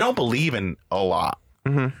 You know, I don't believe in a lot,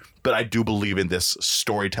 but I do believe in this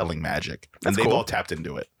storytelling magic, and they've all tapped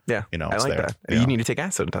into it. Yeah, you know, I like that. Yeah. You need to take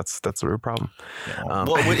acid. That's the real problem.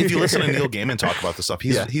 Well, if you listen to Neil Gaiman talk about this stuff,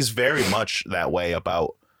 he's very much that way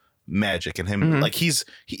about magic and him. Like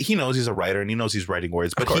he knows he's a writer and he knows he's writing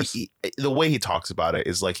words, but the way he talks about it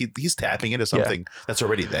is like he's tapping into something that's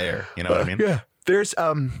already there. You know what I mean? Yeah. There's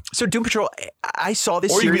so Doom Patrol. I saw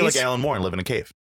this or series. you be like Alan Moore and live in a cave.